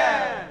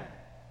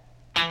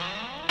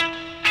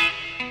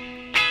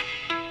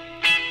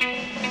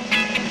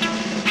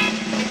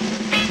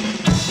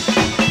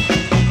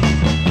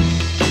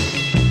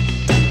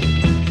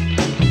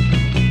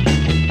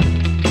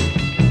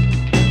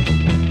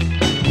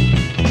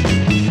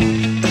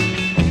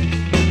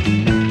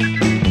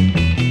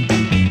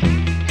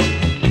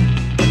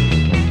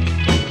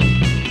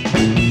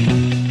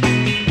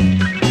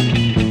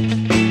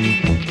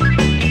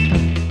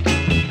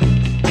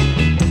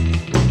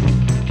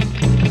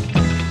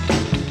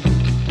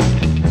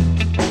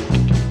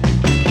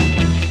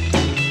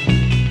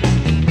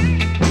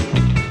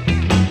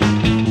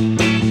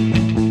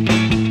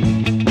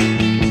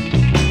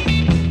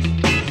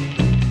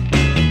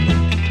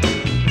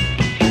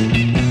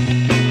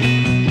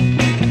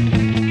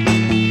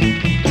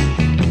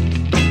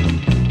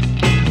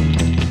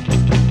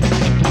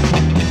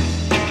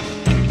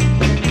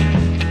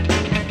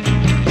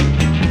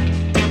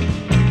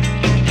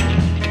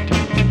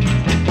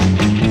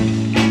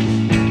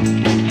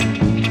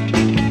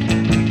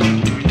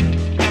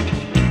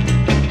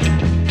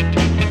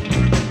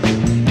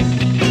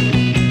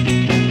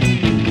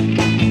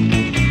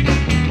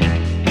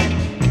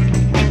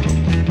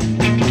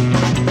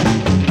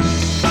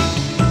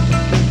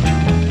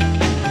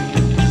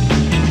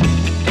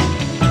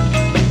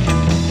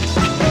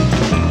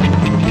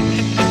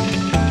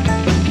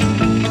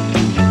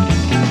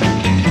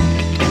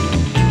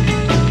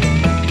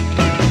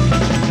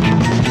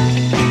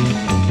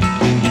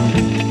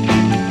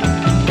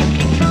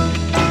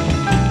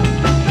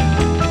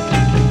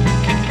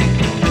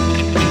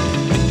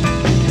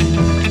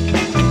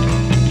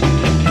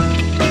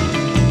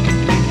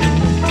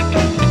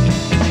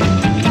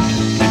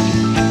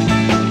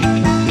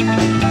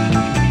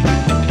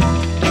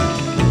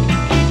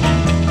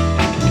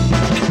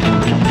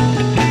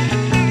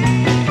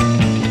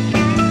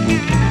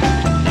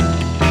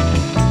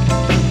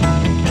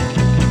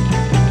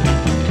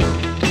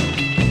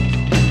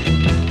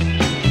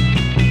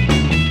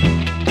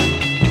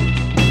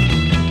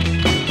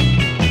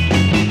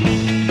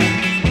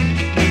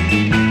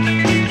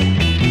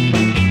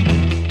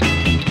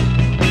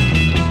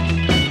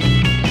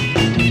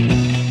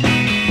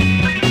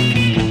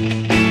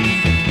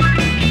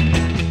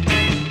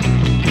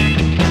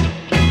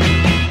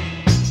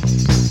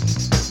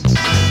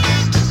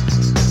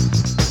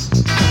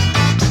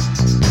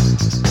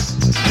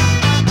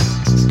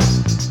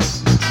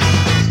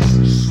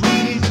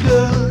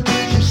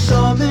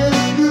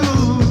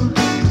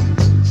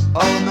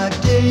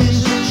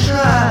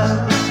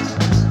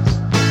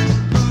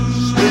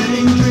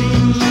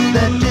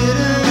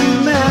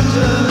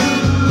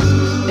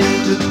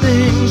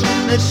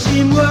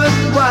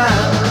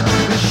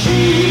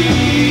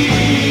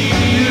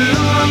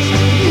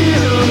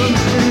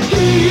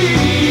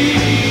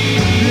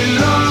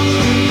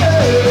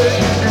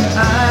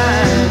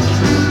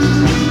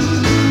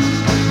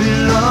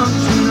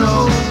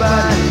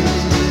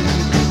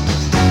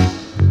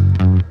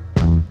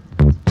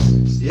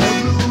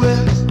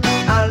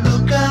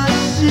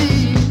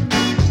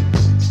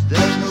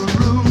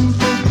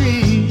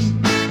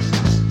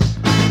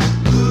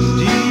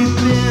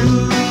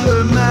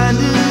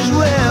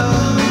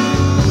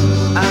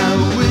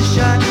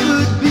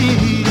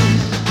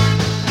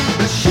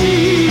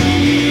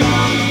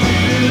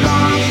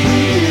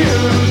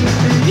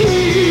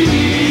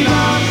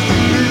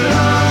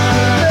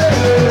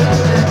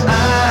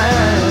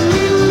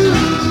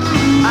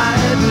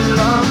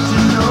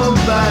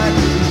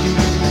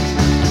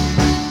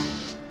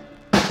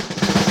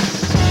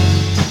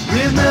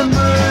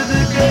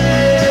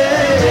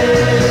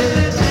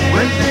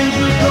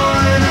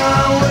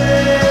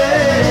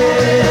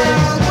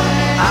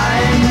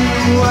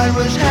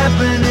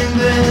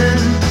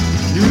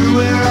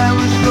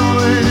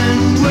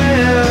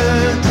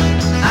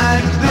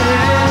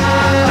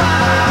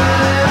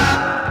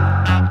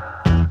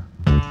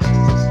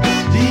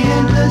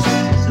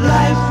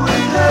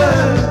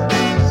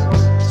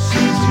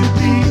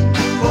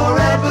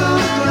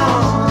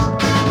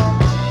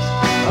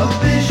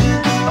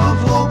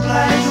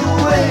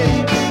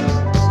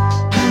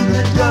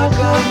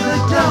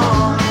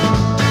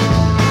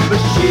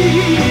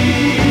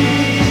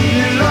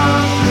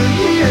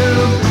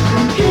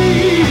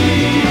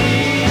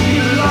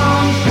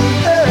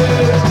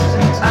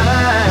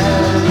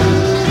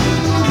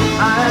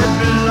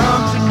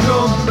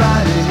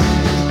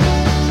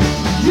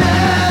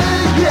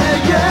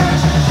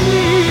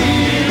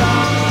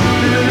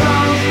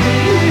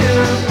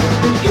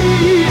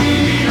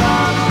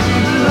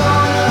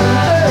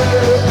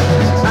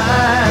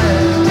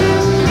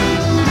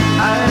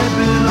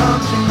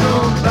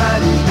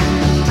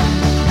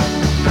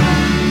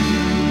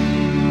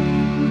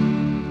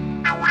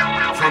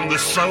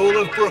 soul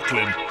of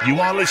Brooklyn, you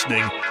are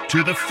listening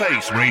to The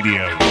Face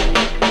Radio.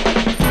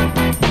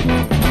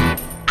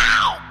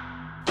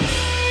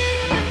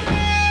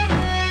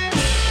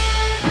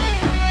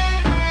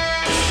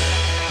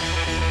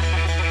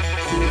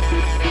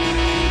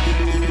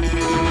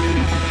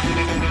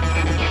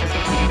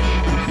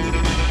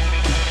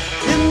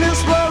 In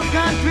this world,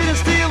 concrete and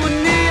steel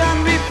with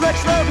neon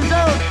reflex slogans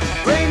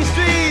of rainy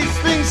streets,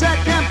 things that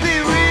can't be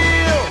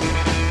real.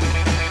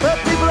 But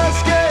people are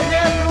scared,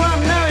 everyone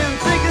knowing,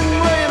 thinking,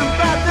 worrying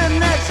about the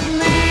next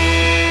meal.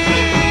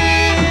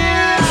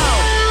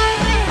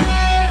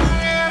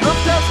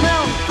 Rooftop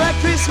smell,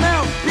 factory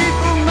smell,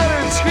 people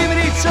muttering, screaming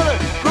at each other,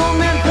 grown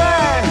men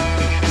cry,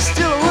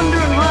 still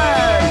wondering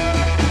why.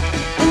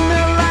 In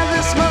their lives,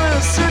 this mother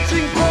is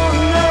searching for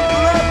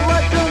love, why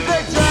don't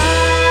they die?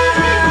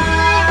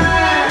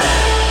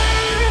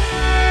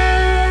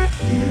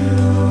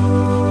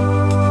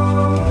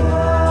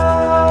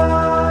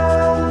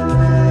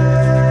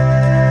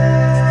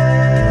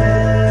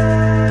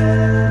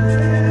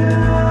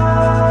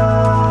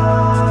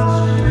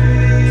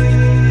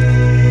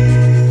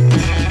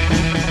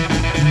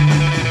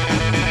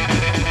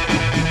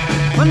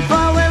 When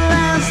faraway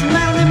lands,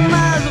 many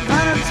miles of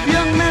hundreds of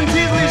young men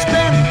easily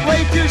spent,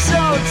 way too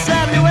short,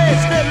 sadly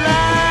wasted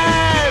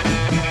lives.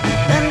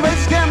 And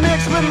races can't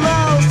mix with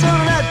laws,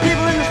 turning out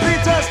people in the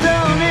streets are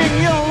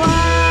stoning your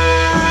wives.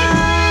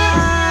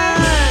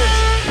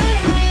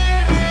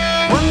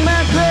 One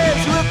man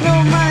craves with no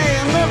money,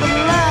 another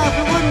life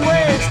he wouldn't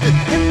waste it.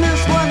 In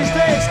this one he's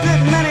tasted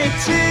many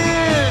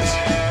tears.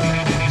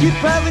 Keep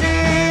poverty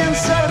and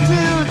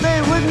solitude,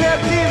 they wouldn't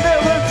have been there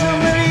for so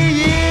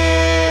many years.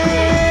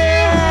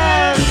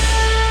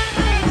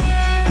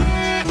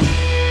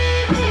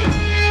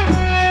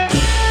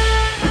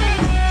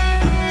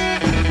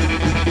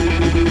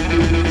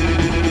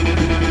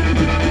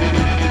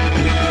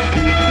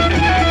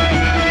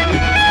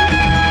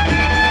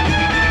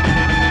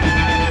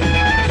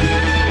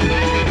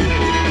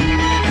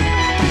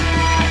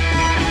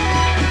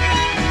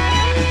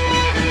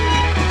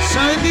 So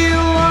if you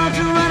want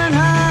to run and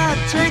hide,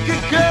 take a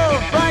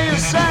girl by your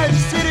side,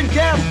 sit in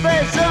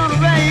cafes on a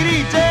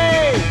rainy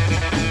day.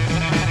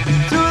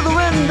 Through the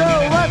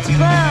window, watch the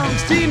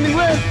clowns teeming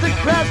with the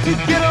crowds to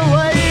get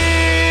away.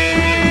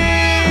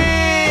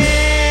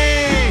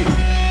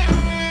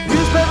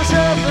 Newspaper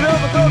shelves and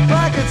overcoat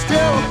pockets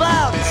tell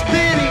about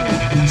spinning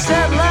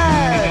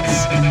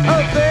satellites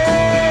up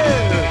there.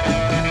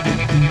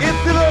 If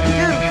you're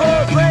looking for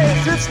a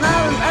place, it's not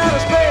in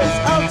outer space,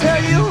 I'll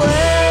tell you where.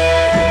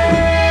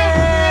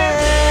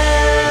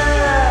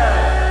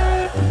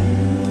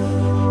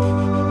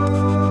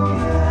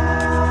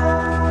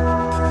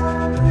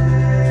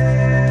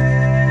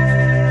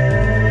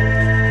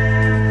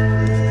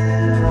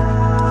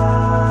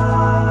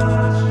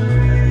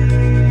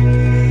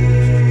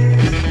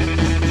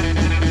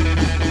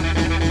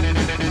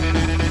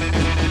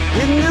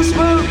 In this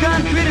world,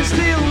 concrete and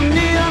steel,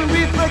 neon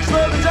reflex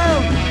slogans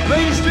out,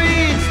 rainy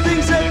streets,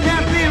 things that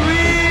can't be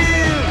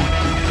real.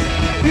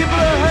 People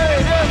are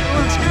hurried,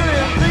 everyone's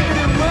scurrying, thinking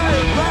and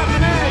worried about the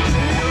next.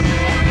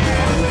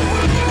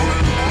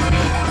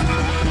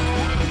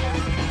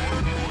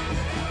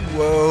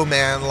 Whoa,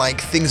 man,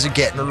 like things are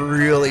getting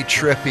really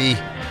trippy.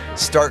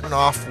 Starting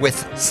off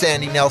with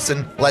Sandy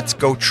Nelson, Let's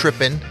Go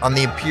Trippin' on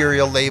the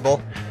Imperial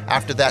label.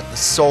 After that, The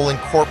Soul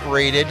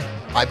Incorporated,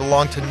 I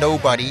Belong to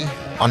Nobody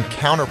on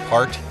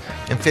Counterpart.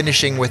 And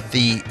finishing with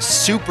the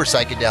super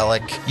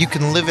psychedelic You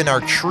Can Live in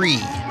Our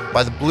Tree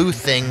by the Blue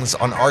Things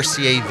on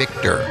RCA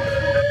Victor.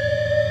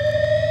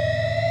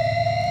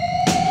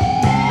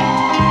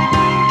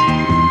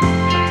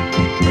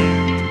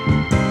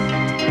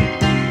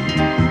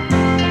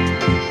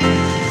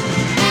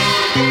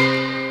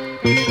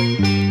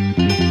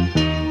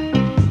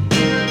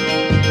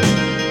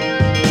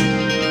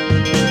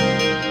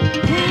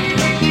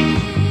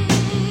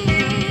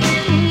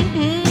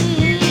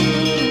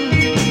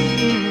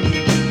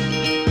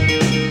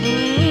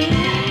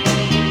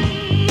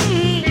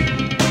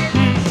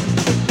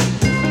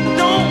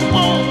 Don't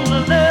wanna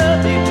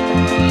love you,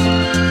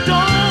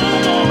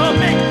 don't wanna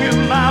make you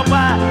my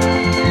wife,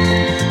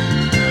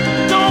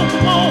 don't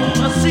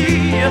wanna see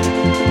you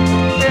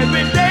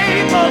every day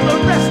for the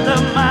rest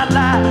of my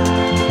life.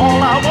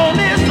 All I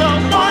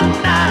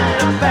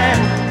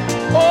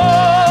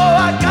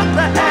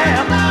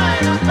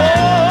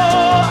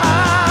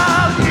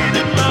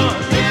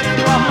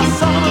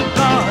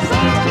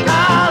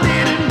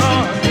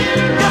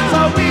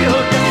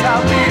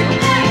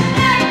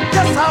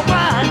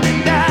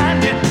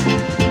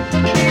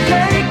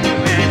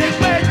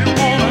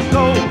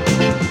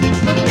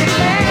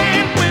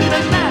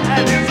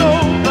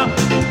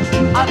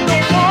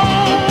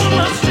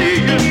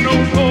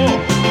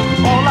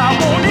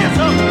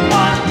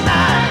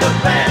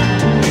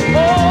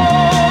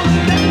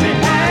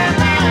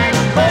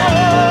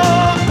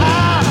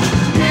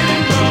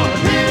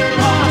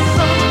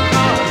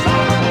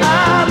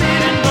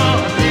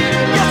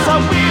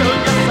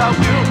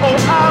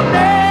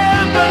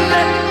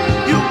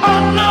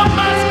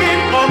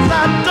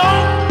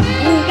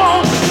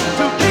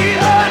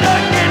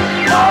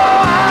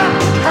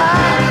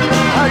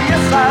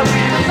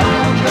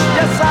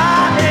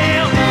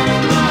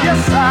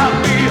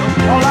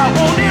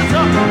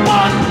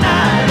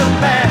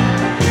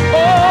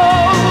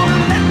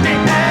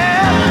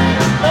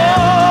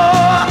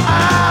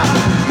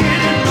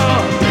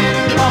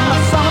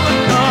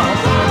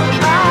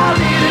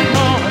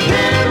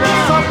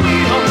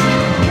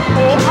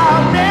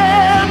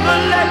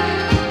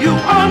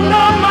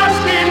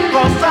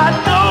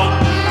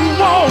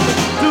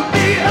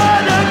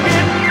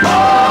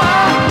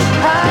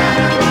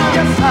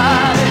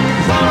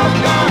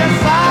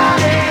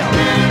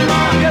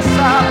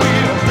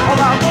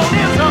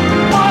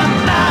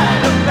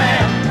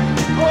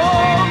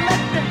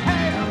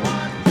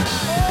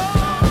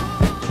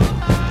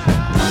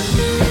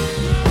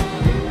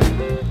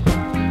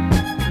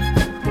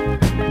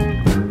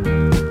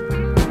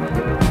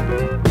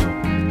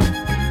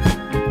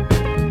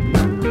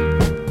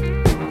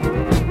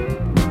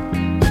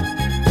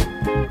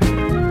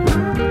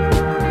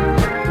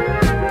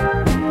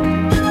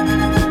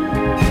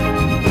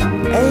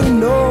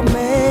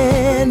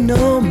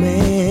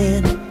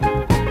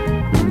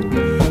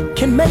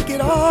can make it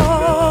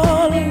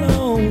all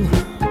alone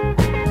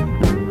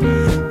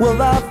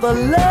without the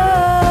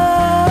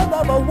love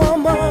of a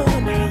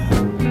woman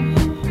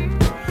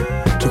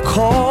to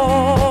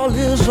call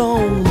his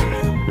own.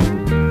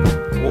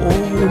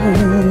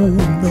 Oh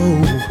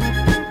no,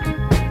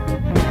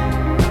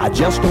 I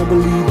just don't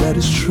believe that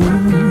it's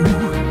true,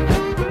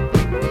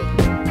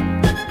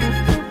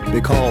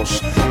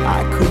 because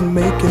I couldn't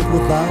make it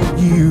without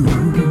you.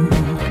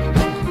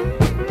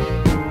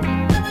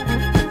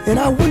 And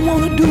I wouldn't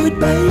want to do it,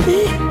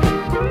 baby.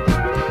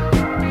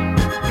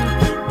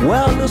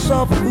 Well, it's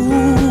a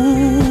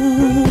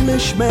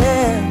foolish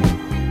man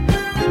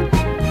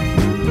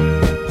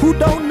who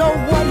don't know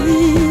what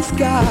he's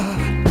got.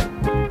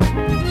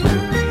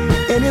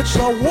 And it's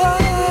a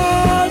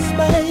wise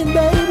man,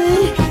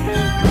 baby.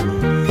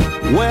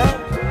 Well,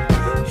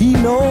 he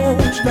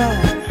knows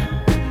not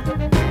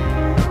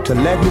to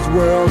let his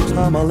world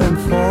tumble and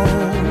fall.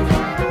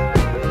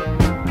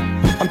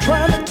 I'm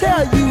trying to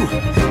tell you,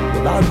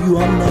 without you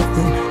I'm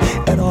nothing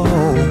at all.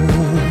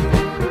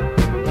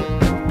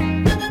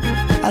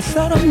 I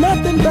said I'm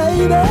nothing,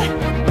 baby.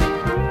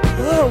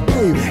 Oh,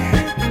 baby.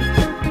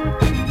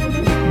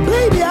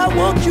 Baby, I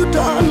want you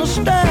to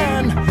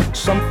understand.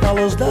 Some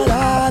fellas that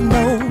I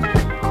know,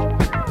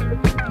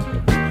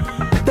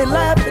 they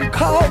laugh and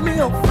call me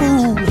a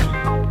fool,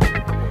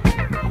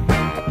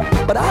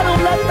 but I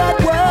don't let that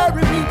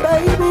worry me,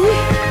 baby.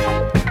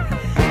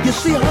 You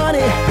see,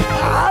 honey, I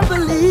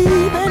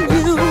believe in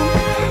you,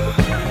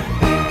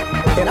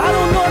 and I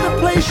don't know the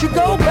place you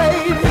go,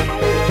 baby,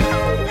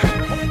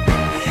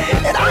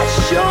 and I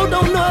sure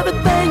don't know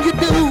everything you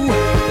do,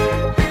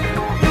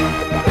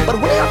 but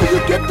whenever you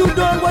get through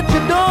doing what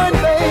you're doing,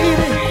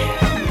 baby,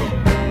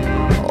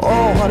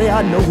 oh, honey,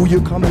 I know who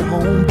you're coming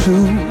home to.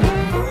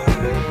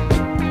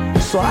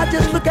 So I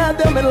just look at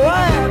them and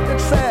laugh and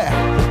say,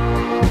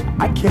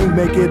 I can't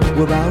make it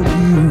without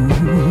you.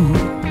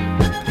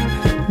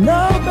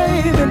 No,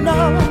 baby,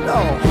 no,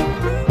 no.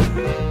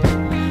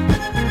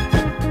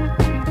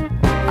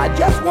 I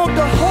just want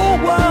the whole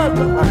world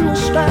to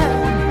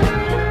understand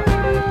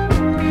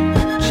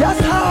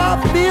just how I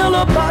feel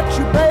about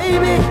you,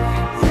 baby.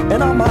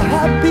 And I'm a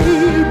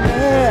happy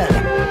man.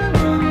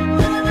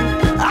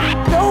 I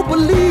don't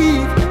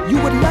believe you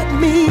would let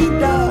me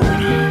down.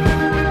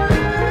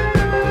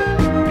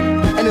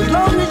 And as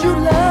long as you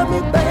love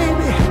me,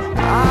 baby,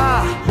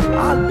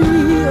 I'll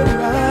be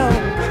around.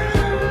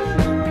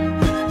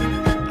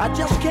 I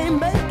just can't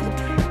make it.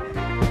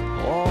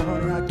 Oh,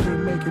 honey, I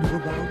can't make it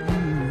without you.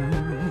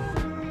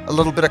 A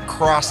little bit of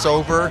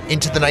crossover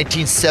into the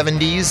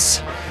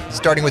 1970s,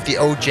 starting with the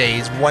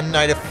OJ's One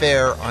Night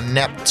Affair on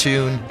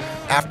Neptune.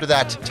 After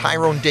that,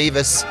 Tyrone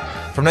Davis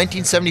from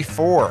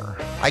 1974,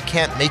 I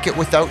Can't Make It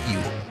Without You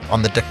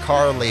on the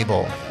Dakar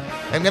label.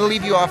 I'm going to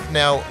leave you off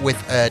now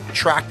with a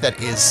track that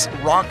is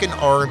rock and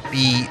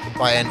R&B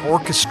by an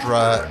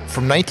orchestra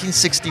from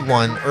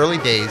 1961, early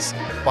days,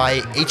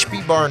 by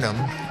H.B. Barnum,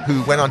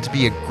 who went on to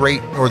be a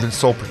great Northern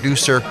Soul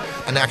producer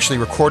and actually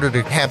recorded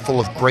a handful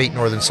of great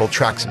Northern Soul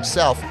tracks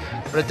himself,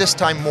 but at this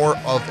time more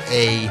of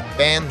a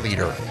band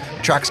leader.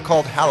 The track's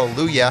called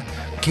Hallelujah.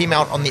 Came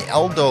out on the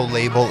Eldo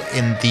label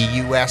in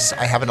the US.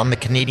 I have it on the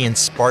Canadian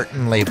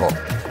Spartan label.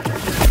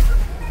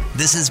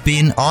 This has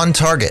been On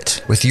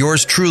Target with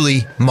yours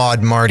truly,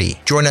 Maud Marty.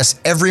 Join us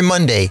every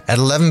Monday at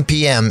 11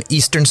 p.m.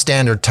 Eastern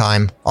Standard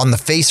Time on The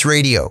Face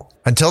Radio.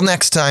 Until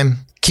next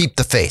time, keep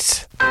the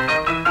faith.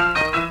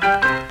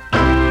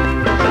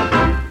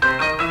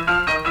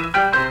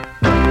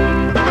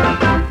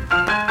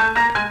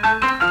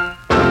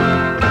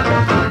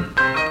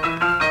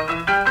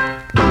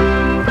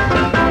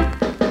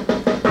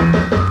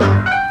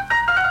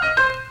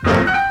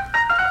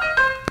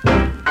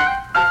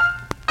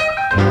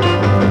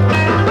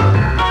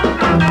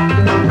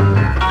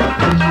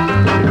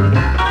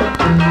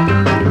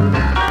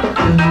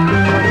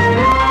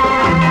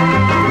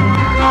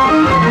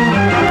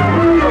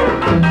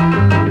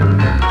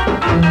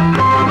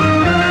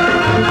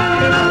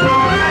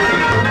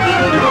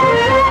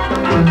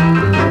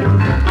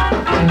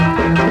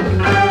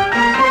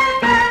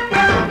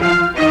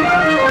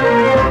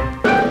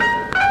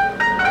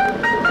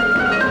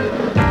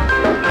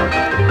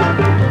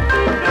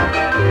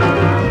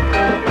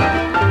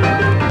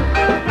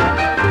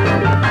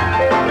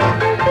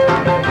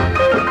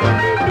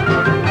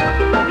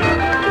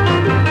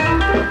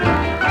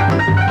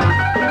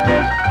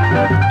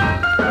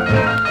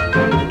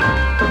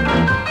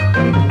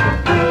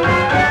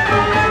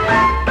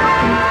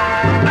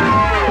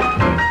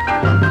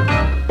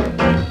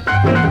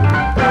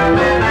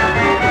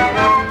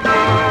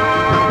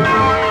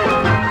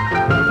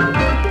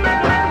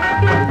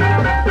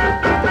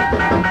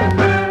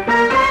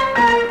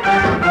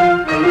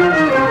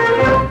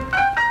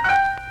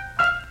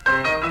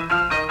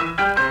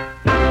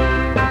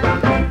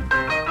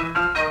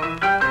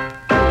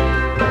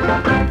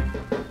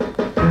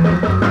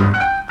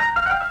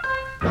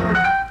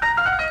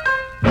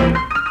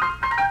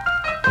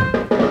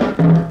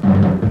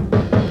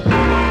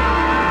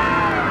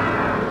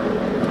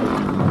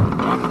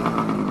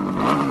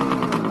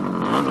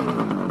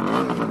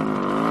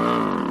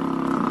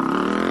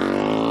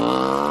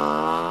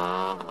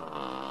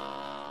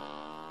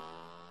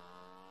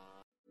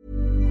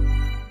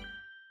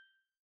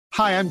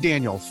 Hi, I'm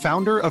Daniel,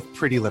 founder of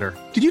Pretty Litter.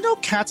 Did you know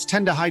cats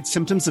tend to hide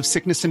symptoms of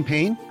sickness and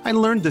pain? I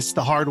learned this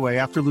the hard way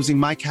after losing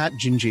my cat,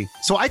 Gingy.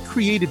 So I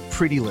created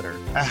Pretty Litter,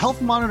 a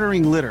health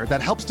monitoring litter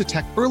that helps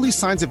detect early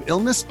signs of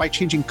illness by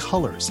changing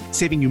colors,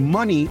 saving you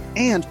money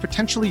and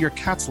potentially your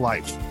cat's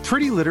life.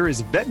 Pretty Litter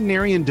is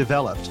veterinarian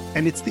developed,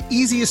 and it's the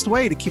easiest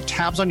way to keep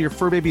tabs on your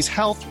fur baby's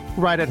health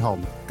right at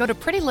home. Go to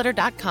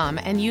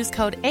prettylitter.com and use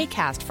code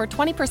ACAST for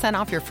 20%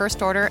 off your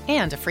first order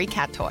and a free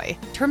cat toy.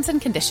 Terms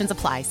and conditions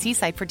apply. See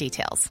site for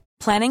details.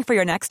 Planning for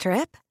your next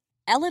trip?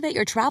 Elevate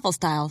your travel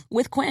style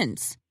with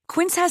Quince.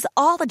 Quince has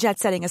all the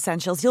jet-setting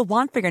essentials you'll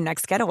want for your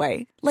next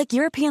getaway, like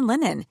European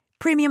linen,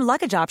 premium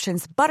luggage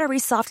options, buttery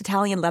soft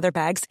Italian leather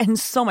bags, and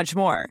so much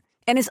more.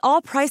 And is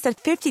all priced at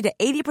 50 to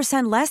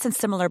 80% less than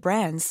similar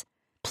brands.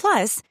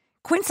 Plus,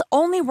 Quince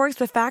only works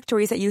with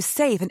factories that use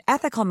safe and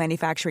ethical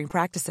manufacturing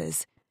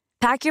practices.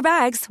 Pack your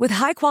bags with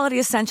high-quality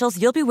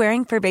essentials you'll be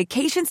wearing for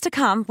vacations to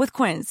come with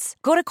Quince.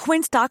 Go to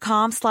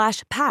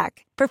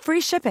quince.com/pack for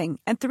free shipping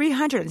and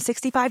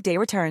 365-day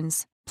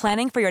returns.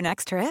 Planning for your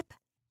next trip?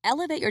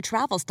 Elevate your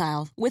travel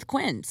style with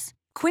Quince.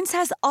 Quince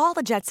has all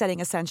the jet-setting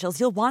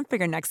essentials you'll want for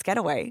your next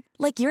getaway,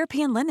 like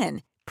European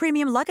linen,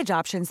 premium luggage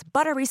options,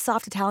 buttery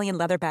soft Italian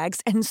leather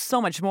bags, and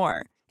so much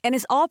more. And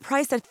is all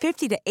priced at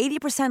 50 to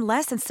 80%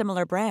 less than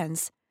similar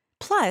brands.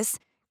 Plus,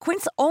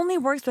 Quince only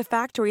works with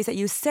factories that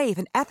use safe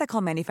and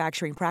ethical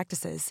manufacturing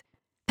practices.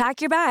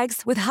 Pack your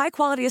bags with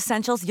high-quality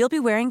essentials you'll be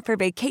wearing for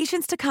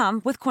vacations to come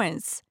with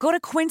Quince. Go to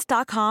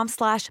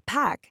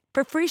quince.com/pack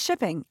for free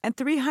shipping and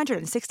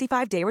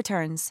 365-day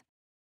returns.